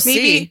 We'll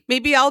see.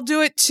 Maybe I'll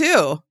do it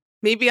too.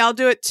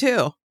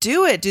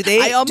 Do it. Do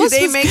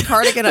they make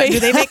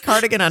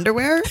cardigan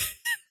underwear?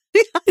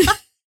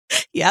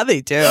 Yeah,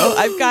 they do.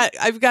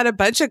 I've got a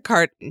bunch of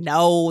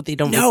No, they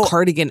don't make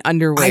cardigan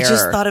underwear. I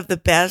just thought of the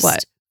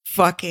best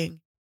fucking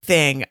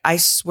thing. I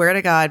swear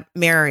to God,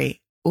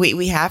 Mary,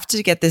 we have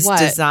to get this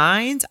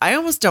designed. I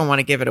almost don't want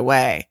to give it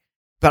away,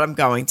 but I'm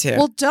going to.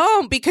 Well,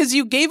 don't, because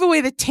you gave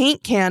away the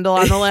taint candle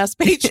on the last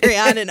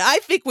Patreon, and I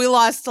think we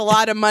lost a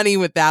lot of money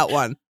with that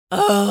one.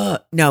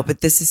 No,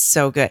 but this is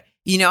so good.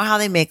 You know how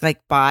they make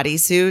like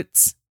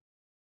bodysuits?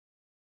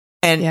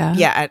 And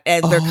yeah,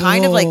 and they're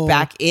kind of like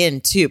back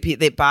in too.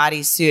 They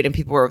bodysuit and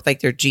people wear with like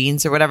their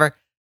jeans or whatever.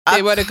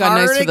 They would have gone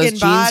nice for those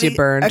jeans you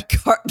burned.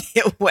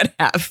 It would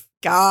have.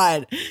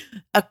 God,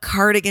 a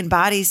cardigan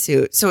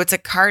bodysuit. So it's a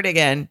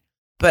cardigan,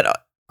 but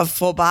a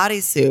full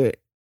bodysuit.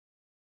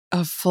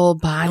 A full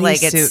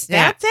bodysuit.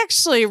 That's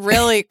actually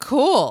really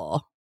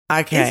cool.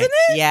 Okay. Isn't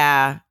it?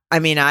 Yeah. I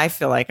mean, I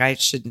feel like I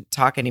shouldn't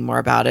talk anymore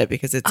about it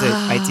because it's an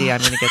idea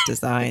I'm going to get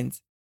designs.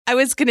 I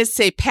was going to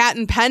say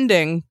patent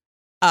pending.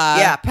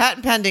 Yeah,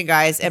 patent pending,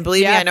 guys. And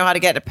believe me, I know how to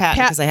get a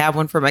patent because I have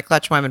one for my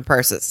Clutch Wyman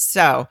purses.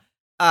 So,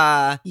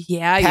 yeah,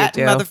 patent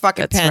you do. Motherfucking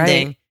That's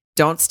pending. Right.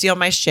 Don't steal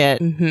my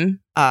shit. Mm-hmm.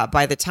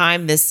 By the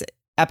time this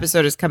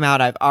episode has come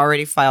out, I've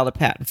already filed a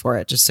patent for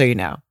it, just so you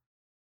know.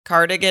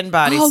 Cardigan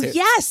bodysuit. Oh,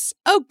 yes.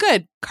 Oh,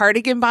 good.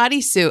 Cardigan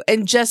bodysuit.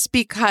 And just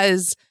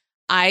because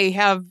I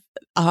have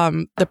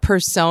the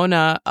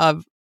persona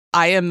of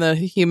I'm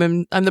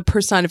the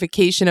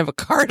personification of a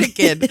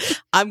cardigan.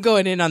 I'm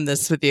going in on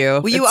this with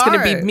you. Well, you it's are. going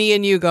to be me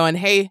and you going,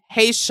 hey,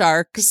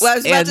 sharks. Well, I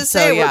was about to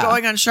say, we're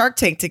going on Shark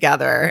Tank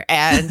together.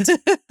 And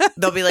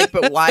they'll be like,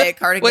 but why a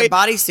cardigan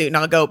bodysuit? And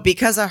I'll go,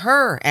 because of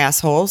her,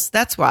 assholes.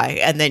 That's why.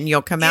 And then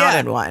you'll come out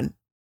in one.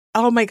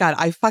 Oh my God,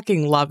 I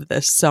fucking love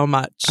this so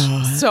much.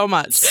 So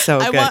much. So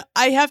good.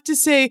 I have to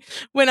say,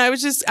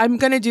 I'm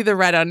going to do the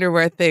red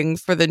underwear thing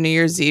for the New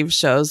Year's Eve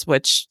shows,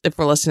 which if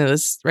we're listening to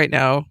this right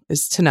now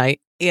is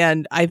tonight.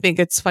 And I think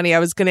it's funny. I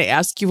was going to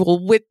ask you,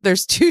 well,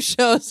 there's 2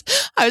 shows.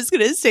 I was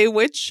going to say,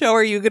 which show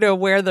are you going to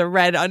wear the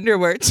red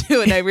underwear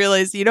to? And I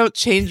realized you don't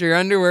change your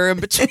underwear in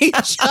between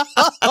shows.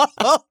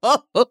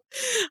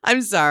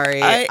 I'm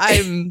sorry.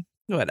 I'm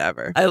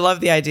whatever. I love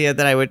the idea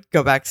that I would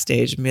go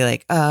backstage and be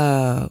like,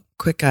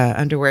 quick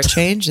underwear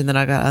change. And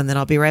then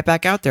I'll be right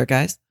back out there,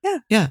 guys.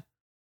 Yeah.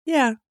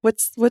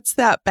 What's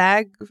that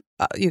bag,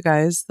 you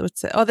guys?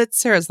 What's it? Oh, that's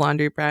Sarah's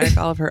laundry bag.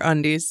 All of her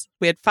undies.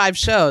 We had 5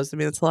 shows. I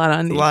mean, that's a lot of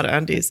undies. A lot of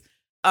undies.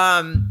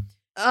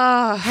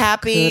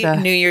 Happy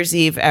New Year's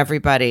Eve,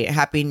 everybody.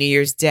 Happy New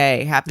Year's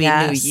Day. Happy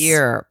New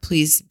Year.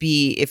 Please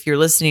be, if you're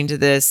listening to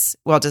this,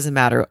 well, it doesn't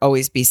matter.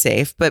 Always be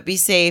safe, but be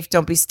safe.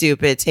 Don't be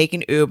stupid. Take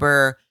an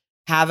Uber.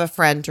 Have a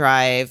friend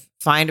drive.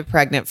 Find a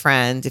pregnant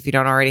friend. If you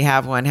don't already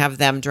have one, have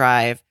them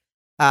drive.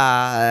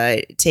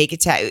 Take a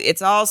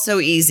it's all so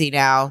easy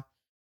now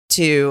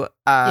to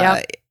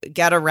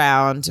get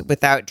around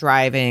without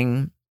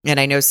driving. And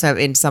I know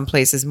in some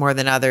places more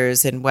than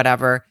others and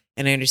whatever.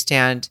 And I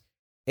understand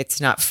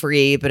it's not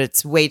free, but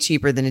it's way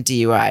cheaper than a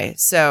DUI.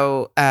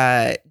 So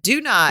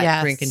do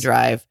not drink and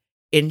drive.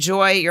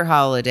 Enjoy your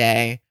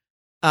holiday.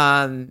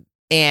 And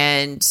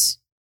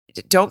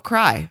don't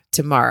cry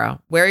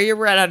tomorrow. Wear your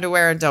red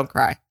underwear and don't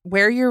cry.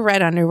 Wear your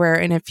red underwear.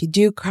 And if you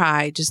do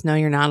cry, just know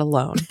you're not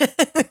alone.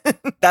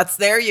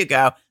 There you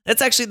go.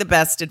 That's actually the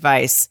best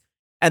advice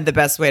and the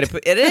best way to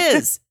put it.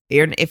 Is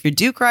if you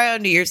do cry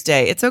on New Year's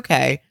Day, it's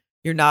okay.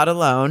 You're not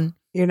alone.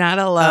 You're not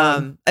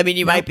alone. I mean,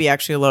 you might be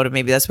actually alone, and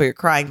maybe that's why you're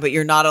crying, but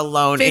you're not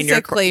alone.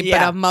 Physically,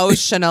 but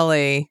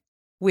emotionally,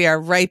 we are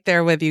right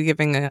there with you,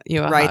 giving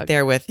you a hug. Right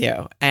there with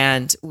you.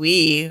 And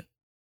we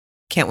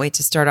can't wait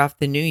to start off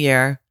the new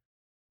year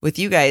with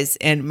you guys.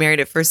 And Married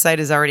at First Sight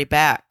is already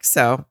back.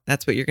 So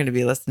that's what you're going to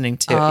be listening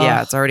to.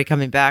 Yeah, it's already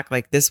coming back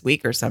like this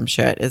week or some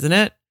shit, isn't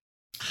it?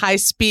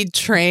 High-speed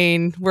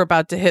train. We're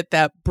about to hit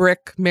that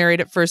brick Married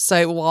at First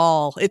Sight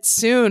wall. It's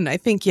soon. I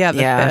think, the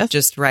 5th.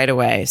 Just right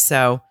away.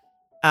 So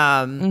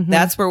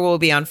that's where we'll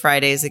be on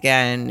Fridays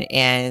again.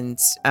 And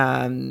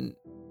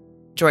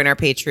join our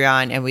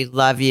Patreon. And we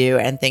love you.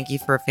 And thank you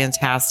for a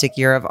fantastic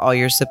year of all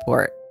your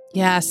support.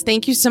 Yes.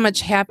 Thank you so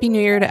much. Happy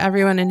New Year to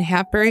everyone, and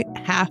happy New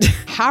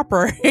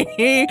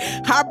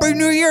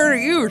Year to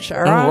you,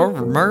 Sarah.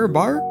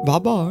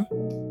 Bye-bye.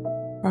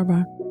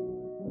 Bye-bye.